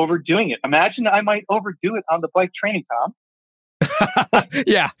 overdoing it. Imagine I might overdo it on the bike training, Tom.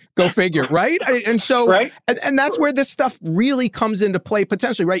 Yeah, go figure, right? And so, right? And that's where this stuff really comes into play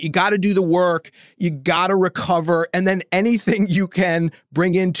potentially, right? You got to do the work, you got to recover, and then anything you can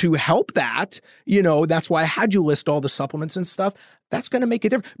bring in to help that, that's why I had you list all the supplements and stuff. That's going to make it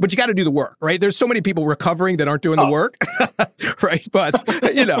different. But you got to do the work, right? There's so many people recovering that aren't doing the work, right? But,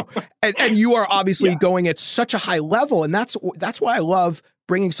 and you are obviously going at such a high level. And that's why I love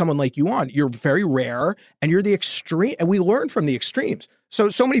bringing someone like you on. You're very rare and you're the extreme. And we learn from the extremes. So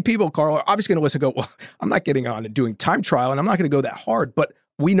many people, Carl, are obviously going to listen and go, well, I'm not getting on and doing time trial and I'm not going to go that hard. But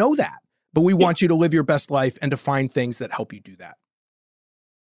we know that. But we want you to live your best life and to find things that help you do that.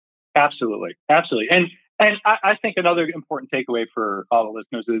 Absolutely. Absolutely. And I think another important takeaway for all the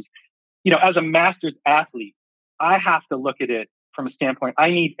listeners is, as a master's athlete, I have to look at it from a standpoint, I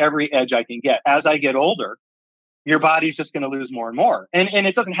need every edge I can get. As I get older, your body's just going to lose more and more. And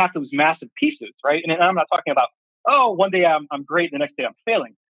it doesn't have to lose massive pieces, right? And I'm not talking about, one day I'm great, the next day I'm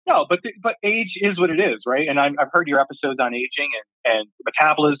failing. No, but age is what it is, right? And I've heard your episodes on aging and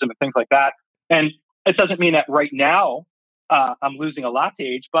metabolism and things like that. And it doesn't mean that right now I'm losing a lot to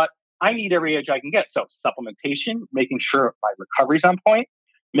age, but I need every edge I can get. So supplementation, making sure my recovery's on point,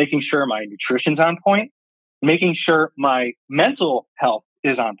 making sure my nutrition's on point, making sure my mental health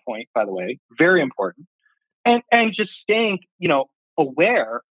is on point, by the way, very important. And just staying,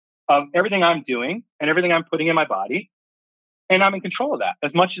 aware of everything I'm doing and everything I'm putting in my body. And I'm in control of that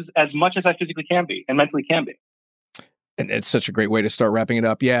as much as I physically can be and mentally can be. And it's such a great way to start wrapping it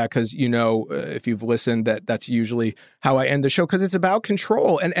up. Yeah, because, if you've listened, that's usually how I end the show, because it's about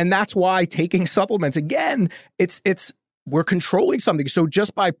control. And that's why taking supplements, again, it's we're controlling something. So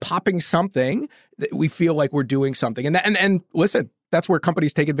just by popping something, we feel like we're doing something. And listen, that's where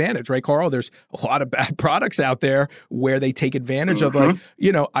companies take advantage, right, Carl? There's a lot of bad products out there where they take advantage of, like,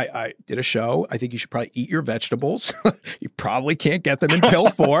 I did a show. I think you should probably eat your vegetables. You probably can't get them in pill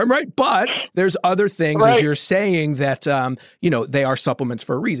form, right? But there's other things, as you're saying, that, they are supplements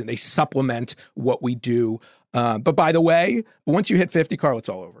for a reason. They supplement what we do. But by the way, once you hit 50, Carl, it's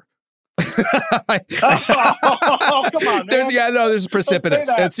all over. Come on, man. There's precipitous.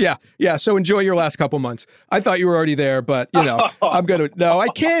 It's So enjoy your last couple months. I thought you were already there, but I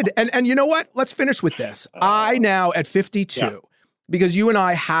kid. And you know what? Let's finish with this. I now at 52, because you and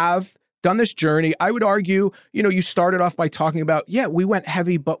I have done this journey. I would argue, you started off by talking about, we went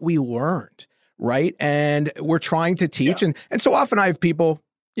heavy, but we learned, right? And we're trying to teach. And so often I have people,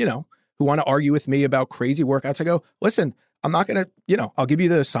 who want to argue with me about crazy workouts. I go, listen, I'm not going to, I'll give you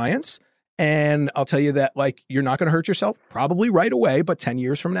the science. And I'll tell you that, like, you're not going to hurt yourself probably right away, but 10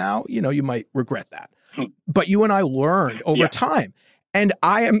 years from now, you might regret that. But you and I learned over time. And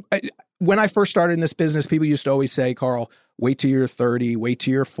when I first started in this business, people used to always say, Carl, wait till you're 30, wait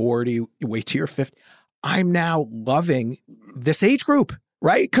till you're 40, wait till you're 50. I'm now loving this age group,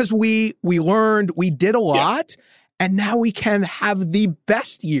 right? Because we learned, we did a lot, and now we can have the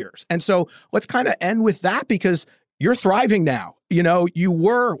best years. And so let's kind of end with that, because you're thriving now. You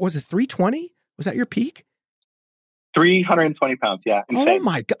were, was it 320? Was that your peak? 320 pounds. Yeah. Insane. Oh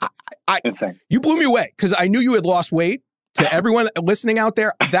my God. Insane. You blew me away, because I knew you had lost weight. To everyone listening out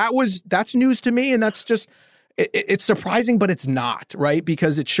there, that's news to me. And that's just, it's surprising, but it's not, right?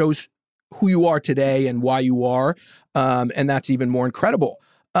 Because it shows who you are today and why you are. And that's even more incredible.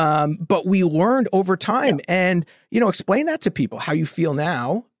 But we learned over time, and, explain that to people, how you feel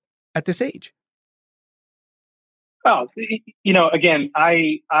now at this age. Oh, again,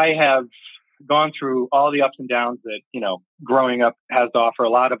 I have gone through all the ups and downs that, growing up has to offer, a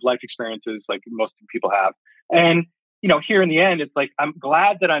lot of life experiences like most people have. And, here in the end, it's like, I'm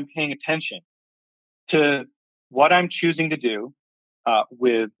glad that I'm paying attention to what I'm choosing to do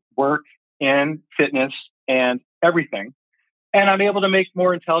with work and fitness and everything. And I'm able to make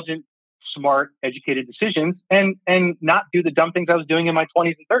more intelligent, smart, educated decisions and not do the dumb things I was doing in my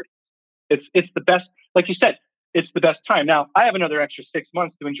 20s and 30s. It's the best. Like you said, it's the best time. Now, I have another extra 6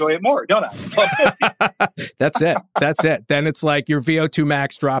 months to enjoy it more, don't I? That's it. That's it. Then it's like your VO2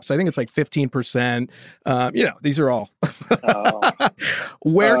 max drops. I think it's like 15%. These are all.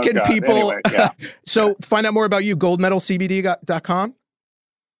 Where can people So find out more about you, goldmedalcbd.com?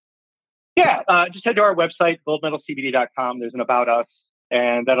 Yeah, just head to our website, goldmedalcbd.com. There's an About Us,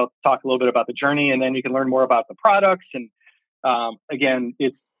 and that'll talk a little bit about the journey, and then you can learn more about the products. And again,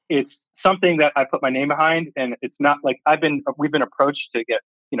 it's something that I put my name behind, and it's not like we've been approached to get,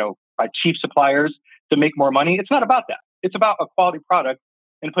 by cheap suppliers to make more money. It's not about that. It's about a quality product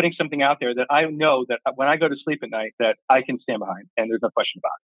and putting something out there that I know that when I go to sleep at night that I can stand behind, and there's no question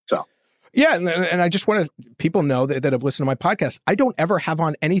about it. So. Yeah, and I just want people know that have listened to my podcast, I don't ever have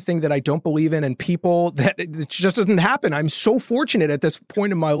on anything that I don't believe in, and people that it just doesn't happen. I'm so fortunate at this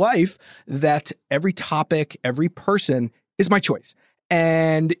point in my life that every topic, every person is my choice.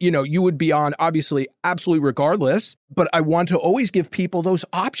 And, you would be on, obviously, absolutely regardless, but I want to always give people those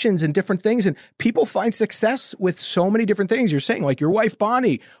options and different things. And people find success with so many different things. You're saying, like your wife,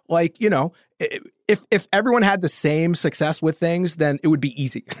 Bonnie, if everyone had the same success with things, then it would be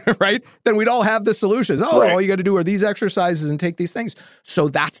easy, right? Then we'd all have the solutions. Oh, right. All you got to do are these exercises and take these things. So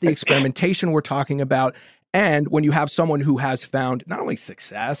that's the experimentation we're talking about. And when you have someone who has found not only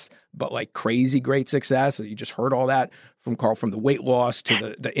success, but like crazy great success, you just heard all that from Carl, from the weight loss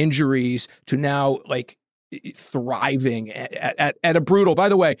to the injuries to now like thriving at a brutal, by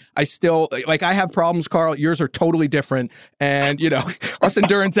the way, I still I have problems, Carl, yours are totally different. And, us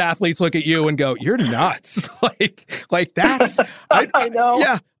endurance athletes look at you and go, you're nuts. like that's, I know.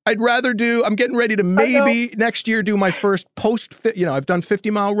 Yeah. I'd rather I'm getting ready to maybe next year do my first I've done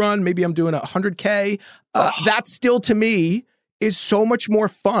 50-mile run. Maybe I'm doing 100K. That still to me is so much more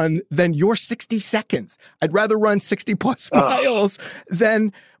fun than your 60 seconds. I'd rather run 60 plus miles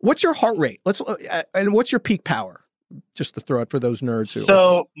than, what's your heart rate? And what's your peak power? Just to throw it for those nerds who.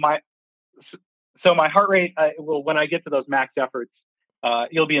 So my heart rate, when I get to those max efforts,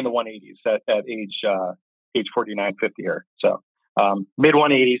 you'll be in the 180s at age 49, 50 here. So. Mid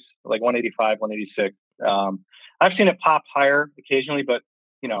 180s, like 185, 186. I've seen it pop higher occasionally, but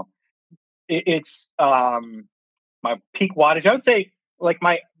it's my peak wattage. I would say like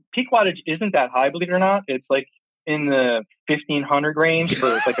my peak wattage isn't that high, believe it or not. It's like in the 1500 range for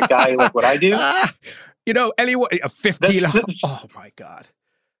like a guy like what I do. Anyway, 1500. Oh my God,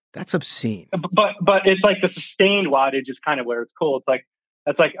 that's obscene. But it's like the sustained wattage is kind of where it's cool.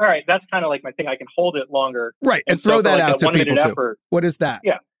 It's like, all right, that's kind of like my thing. I can hold it longer. Right. And throw that out to people too. Effort, what is that?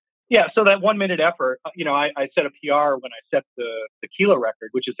 Yeah. Yeah. So that 1 minute effort, I set a PR when I set the kilo record,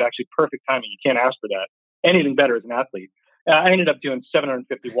 which is actually perfect timing. You can't ask for that. Anything better as an athlete. I ended up doing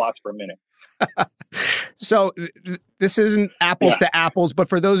 750 watts per minute. So this isn't apples to apples, but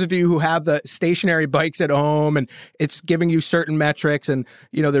for those of you who have the stationary bikes at home and it's giving you certain metrics and,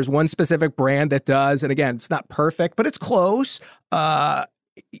 there's one specific brand that does, and again, it's not perfect, but it's close.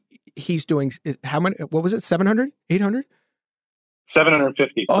 He's doing how many, what was it? 700, 800?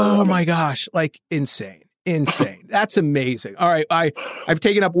 750. Oh my gosh. Like insane. That's amazing. All right. I've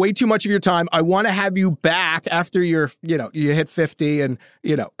taken up way too much of your time. I want to have you back after you hit 50 and,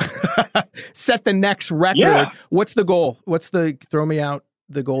 set the next record. Yeah. What's the goal? Throw me out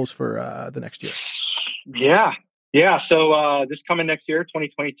the goals for the next year. Yeah. Yeah. So this coming next year,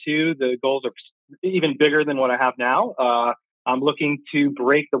 2022, the goals are even bigger than what I have now. I'm looking to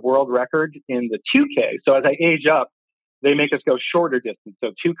break the world record in the 2K. So as I age up, they make us go shorter distance,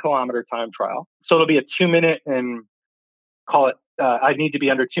 so 2 kilometer time trial. So it'll be a 2 minute and call it, I need to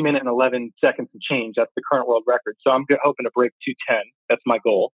be under 2 minutes and 11 seconds to change. That's the current world record. So I'm hoping to break 2:10. That's my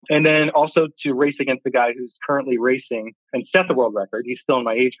goal. And then also to race against the guy who's currently racing and set the world record. He's still in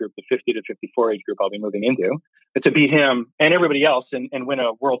my age group, the 50 to 54 age group I'll be moving into, but to beat him and everybody else and win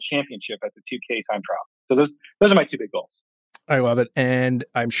a world championship at the 2K time trial. So those are my 2 big goals. I love it. And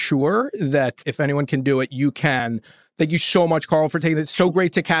I'm sure that if anyone can do it, you can. Thank you so much, Carl, for taking it. It's so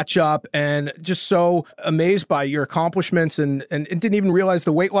great to catch up and just so amazed by your accomplishments and didn't even realize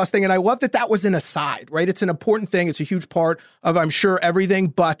the weight loss thing. And I love that was an aside, right? It's an important thing. It's a huge part of, I'm sure, everything.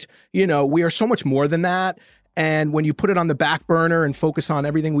 But, we are so much more than that. And when you put it on the back burner and focus on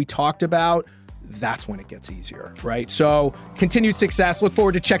everything we talked about, that's when it gets easier, right? So continued success. Look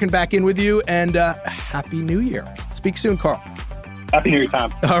forward to checking back in with you and Happy New Year. Speak soon, Carl. Happy New Year,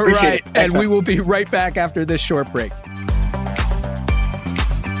 Tom. All right. And we will be right back after this short break.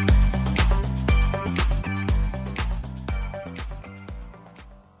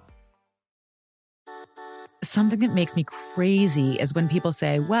 Something that makes me crazy is when people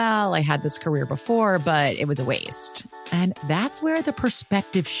say, well, I had this career before, but it was a waste. And that's where the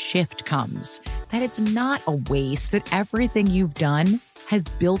perspective shift comes, that it's not a waste, that everything you've done has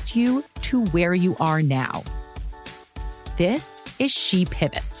built you to where you are now. This is She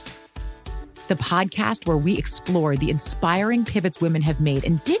Pivots, the podcast where we explore the inspiring pivots women have made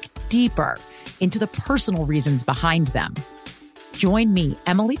and dig deeper into the personal reasons behind them. Join me,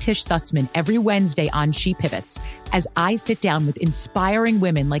 Emily Tish Sussman, every Wednesday on She Pivots as I sit down with inspiring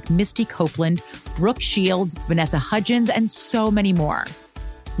women like Misty Copeland, Brooke Shields, Vanessa Hudgens, and so many more.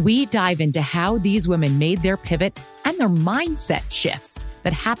 We dive into how these women made their pivot and their mindset shifts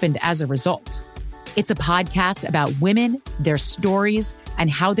that happened as a result. It's a podcast about women, their stories,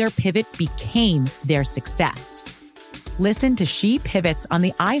 and how their pivot became their success. Listen to She Pivots on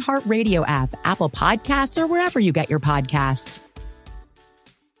the iHeartRadio app, Apple Podcasts, or wherever you get your podcasts.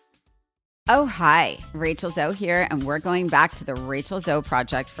 Oh, hi, Rachel Zoe here, and we're going back to the Rachel Zoe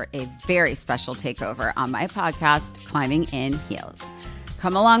Project for a very special takeover on my podcast, Climbing in Heels.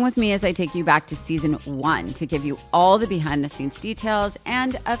 Come along with me as I take you back to season 1 to give you all the behind-the-scenes details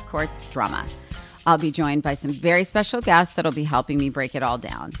and, of course, drama. I'll be joined by some very special guests that'll be helping me break it all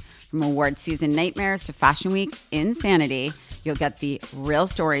down. From award season nightmares to Fashion Week insanity, you'll get the real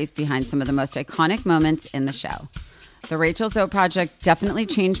stories behind some of the most iconic moments in the show. The Rachel Zoe Project definitely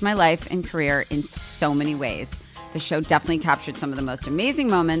changed my life and career in so many ways. The show definitely captured some of the most amazing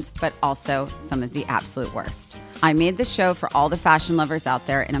moments, but also some of the absolute worst. I made the show for all the fashion lovers out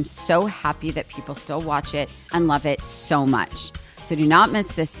there, and I'm so happy that people still watch it and love it so much. So do not miss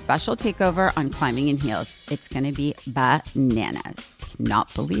this special takeover on Climbing in Heels. It's going to be bananas. I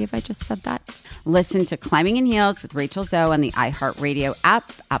cannot believe I just said that. Listen to Climbing in Heels with Rachel Zoe on the iHeartRadio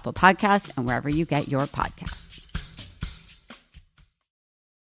app, Apple Podcasts, and wherever you get your podcasts.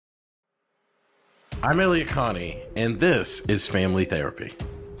 I'm Elliot Connie, and this is Family Therapy.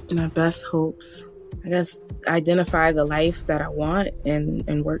 My best hopes, I guess, identify the life that I want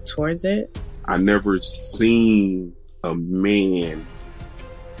and work towards it. I never seen a man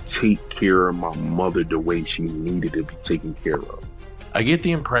take care of my mother the way she needed to be taken care of. I get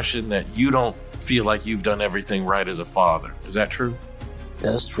the impression that you don't feel like you've done everything right as a father. Is that true?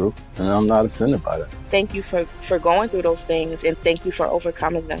 That's true, and I'm not offended by that. Thank you for going through those things, and thank you for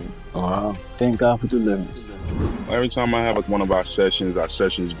overcoming them. Wow. Thank God for deliverance. Every time I have one of our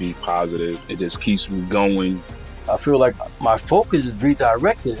sessions be positive. It just keeps me going. I feel like my focus is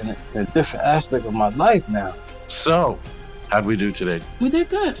redirected in a different aspect of my life now. So, how'd we do today? We did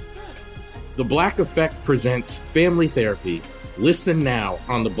good. The Black Effect presents Family Therapy. Listen now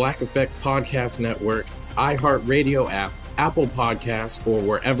on the Black Effect Podcast Network, iHeartRadio app, Apple Podcasts, or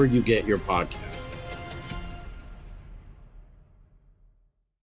wherever you get your podcasts.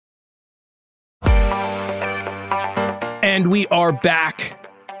 And we are back.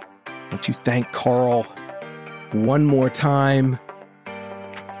 I want to thank Carl one more time.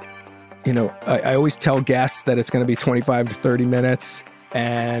 You know, I always tell guests that it's going to be 25 to 30 minutes,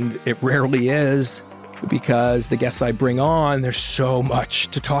 and it rarely is, because the guests I bring on, there's so much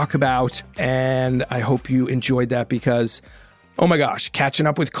to talk about. And I hope you enjoyed that because, oh my gosh, catching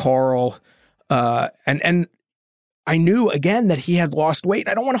up with Carl. And I knew, again, that he had lost weight.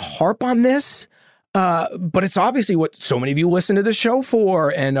 I don't want to harp on this, but it's obviously what so many of you listen to the show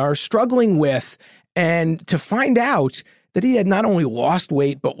for and are struggling with. And to find out that he had not only lost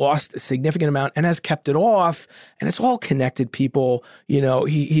weight, but lost a significant amount and has kept it off. And it's all connected, people. You know,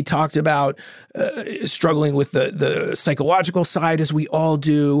 he talked about struggling with the psychological side, as we all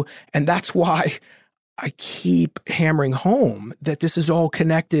do. And that's why I keep hammering home that this is all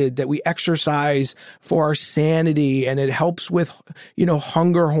connected, that we exercise for our sanity, and it helps with, you know,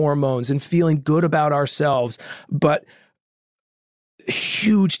 hunger hormones and feeling good about ourselves. But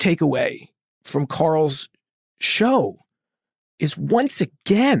huge takeaway from Carl's show is, once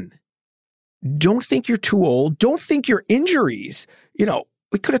again, don't think you're too old. Don't think your injuries. You know,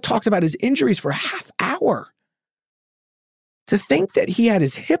 we could have talked about his injuries for a half hour. To think that he had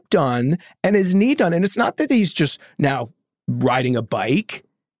his hip done and his knee done, and it's not that he's just now riding a bike.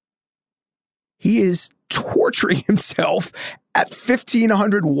 He is torturing himself at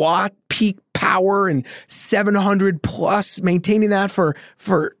 1,500 watt peak power and 700 plus, maintaining that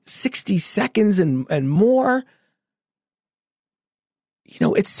for 60 seconds and more. You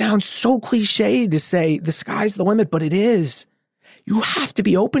know, it sounds so cliche to say the sky's the limit, but it is. You have to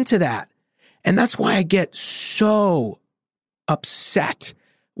be open to that. And that's why I get so upset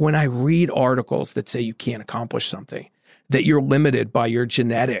when I read articles that say you can't accomplish something, that you're limited by your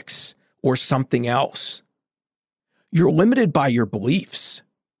genetics or something else. You're limited by your beliefs.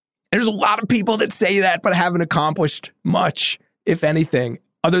 There's a lot of people that say that, but haven't accomplished much, if anything,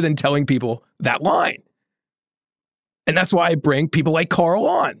 other than telling people that line. And that's why I bring people like Carl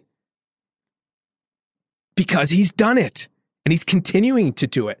on. Because he's done it, and he's continuing to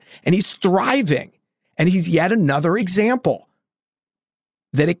do it, and he's thriving, and he's yet another example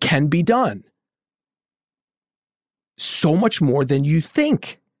that it can be done. So much more than you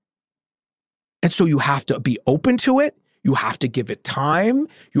think. And so you have to be open to it. You have to give it time.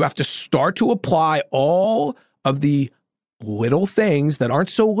 You have to start to apply all of the little things that aren't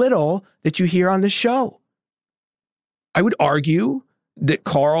so little that you hear on the show. I would argue that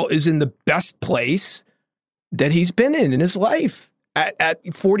Carl is in the best place that he's been in his life at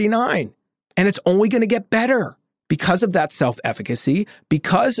 49. And it's only going to get better because of that self-efficacy,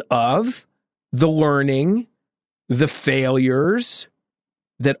 because of the learning, the failures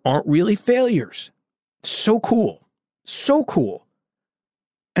that aren't really failures. So cool. So cool.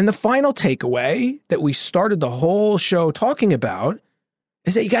 And the final takeaway that we started the whole show talking about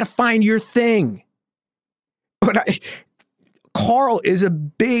is that you got to find your thing. But Carl is a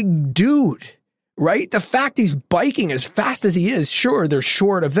big dude, right? The fact he's biking as fast as he is, sure, there's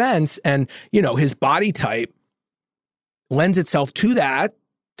short events and, his body type lends itself to that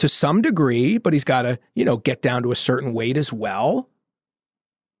to some degree, but he's got to, get down to a certain weight as well.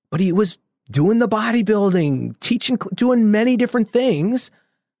 But he was doing the bodybuilding, teaching, doing many different things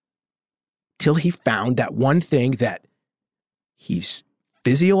till he found that one thing that he's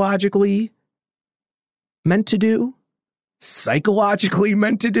physiologically meant to do, psychologically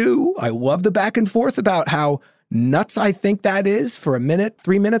meant to do. I love the back and forth about how nuts I think that is for a minute,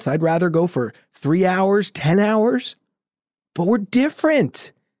 3 minutes. I'd rather go for 3 hours, 10 hours. But we're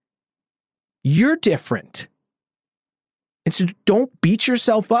different. You're different. And so don't beat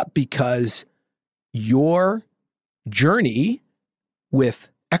yourself up because your journey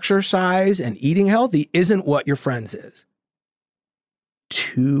with exercise and eating healthy isn't what your friends is.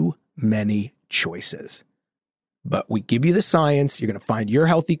 Too many choices. But we give you the science. You're going to find your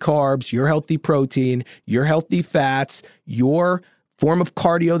healthy carbs, your healthy protein, your healthy fats, your form of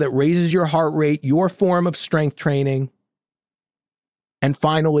cardio that raises your heart rate, your form of strength training. And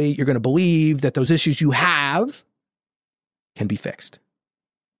finally, you're going to believe that those issues you have can be fixed.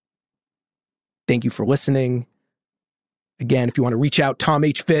 Thank you for listening. Again, if you want to reach out, Tom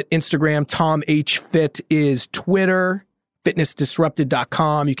H. Fit, Instagram, Tom H. Fit is Twitter,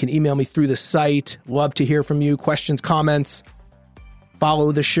 fitnessdisrupted.com. You can email me through the site. Love to hear from you. Questions, comments.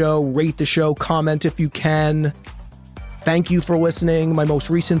 Follow the show, rate the show, comment if you can. Thank you for listening. My most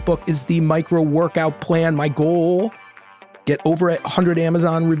recent book is The Micro Workout Plan. My goal, get over at 100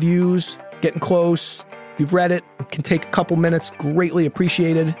 Amazon reviews, getting close. If you've read it, it can take a couple minutes, greatly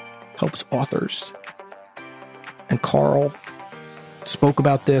appreciated. Helps authors. And Carl spoke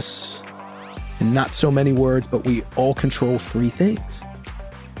about this in not so many words, but we all control 3 things.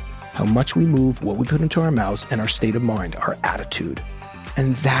 How much we move, what we put into our mouths, and our state of mind, our attitude.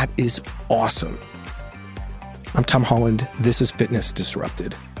 And that is awesome. I'm Tom Holland. This is Fitness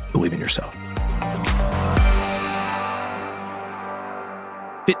Disrupted. Believe in yourself.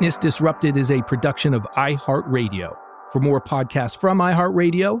 Fitness Disrupted is a production of iHeartRadio. For more podcasts from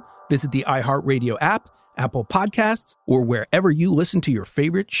iHeartRadio, visit the iHeartRadio app, Apple Podcasts, or wherever you listen to your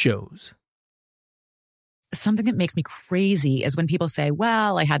favorite shows. Something that makes me crazy is when people say,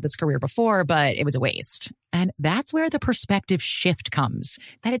 well, I had this career before, but it was a waste. And that's where the perspective shift comes,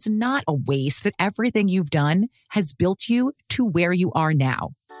 that it's not a waste, that everything you've done has built you to where you are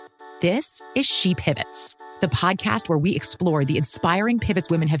now. This is She Pivots, the podcast where we explore the inspiring pivots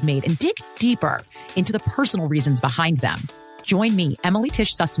women have made and dig deeper into the personal reasons behind them. Join me, Emily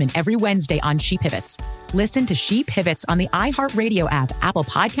Tish Sussman, every Wednesday on She Pivots. Listen to She Pivots on the iHeartRadio app, Apple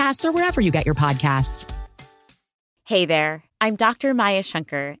Podcasts, or wherever you get your podcasts. Hey there, I'm Dr. Maya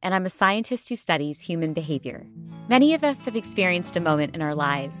Shankar, and I'm a scientist who studies human behavior. Many of us have experienced a moment in our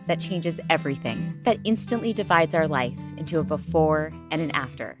lives that changes everything, that instantly divides our life into a before and an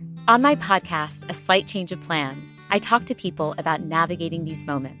after. On my podcast, A Slight Change of Plans, I talk to people about navigating these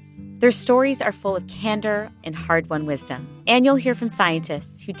moments. Their stories are full of candor and hard-won wisdom. And you'll hear from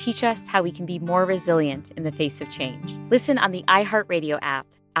scientists who teach us how we can be more resilient in the face of change. Listen on the iHeartRadio app,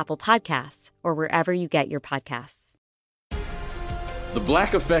 Apple Podcasts, or wherever you get your podcasts. The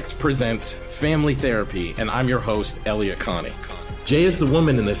Black Effect presents Family Therapy, and I'm your host, Elliot Connie. Jay is the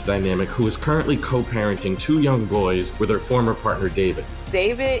woman in this dynamic who is currently co-parenting 2 young boys with her former partner, David.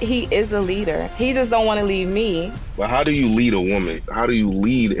 David, he is a leader. He just don't want to leave me. But how do you lead a woman? How do you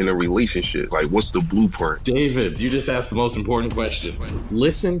lead in a relationship? Like, what's the blueprint? David, you just asked the most important question.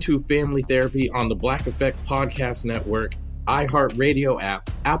 Listen to Family Therapy on the Black Effect Podcast Network iHeartRadio app,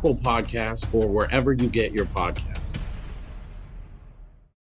 Apple Podcasts, or wherever you get your podcasts.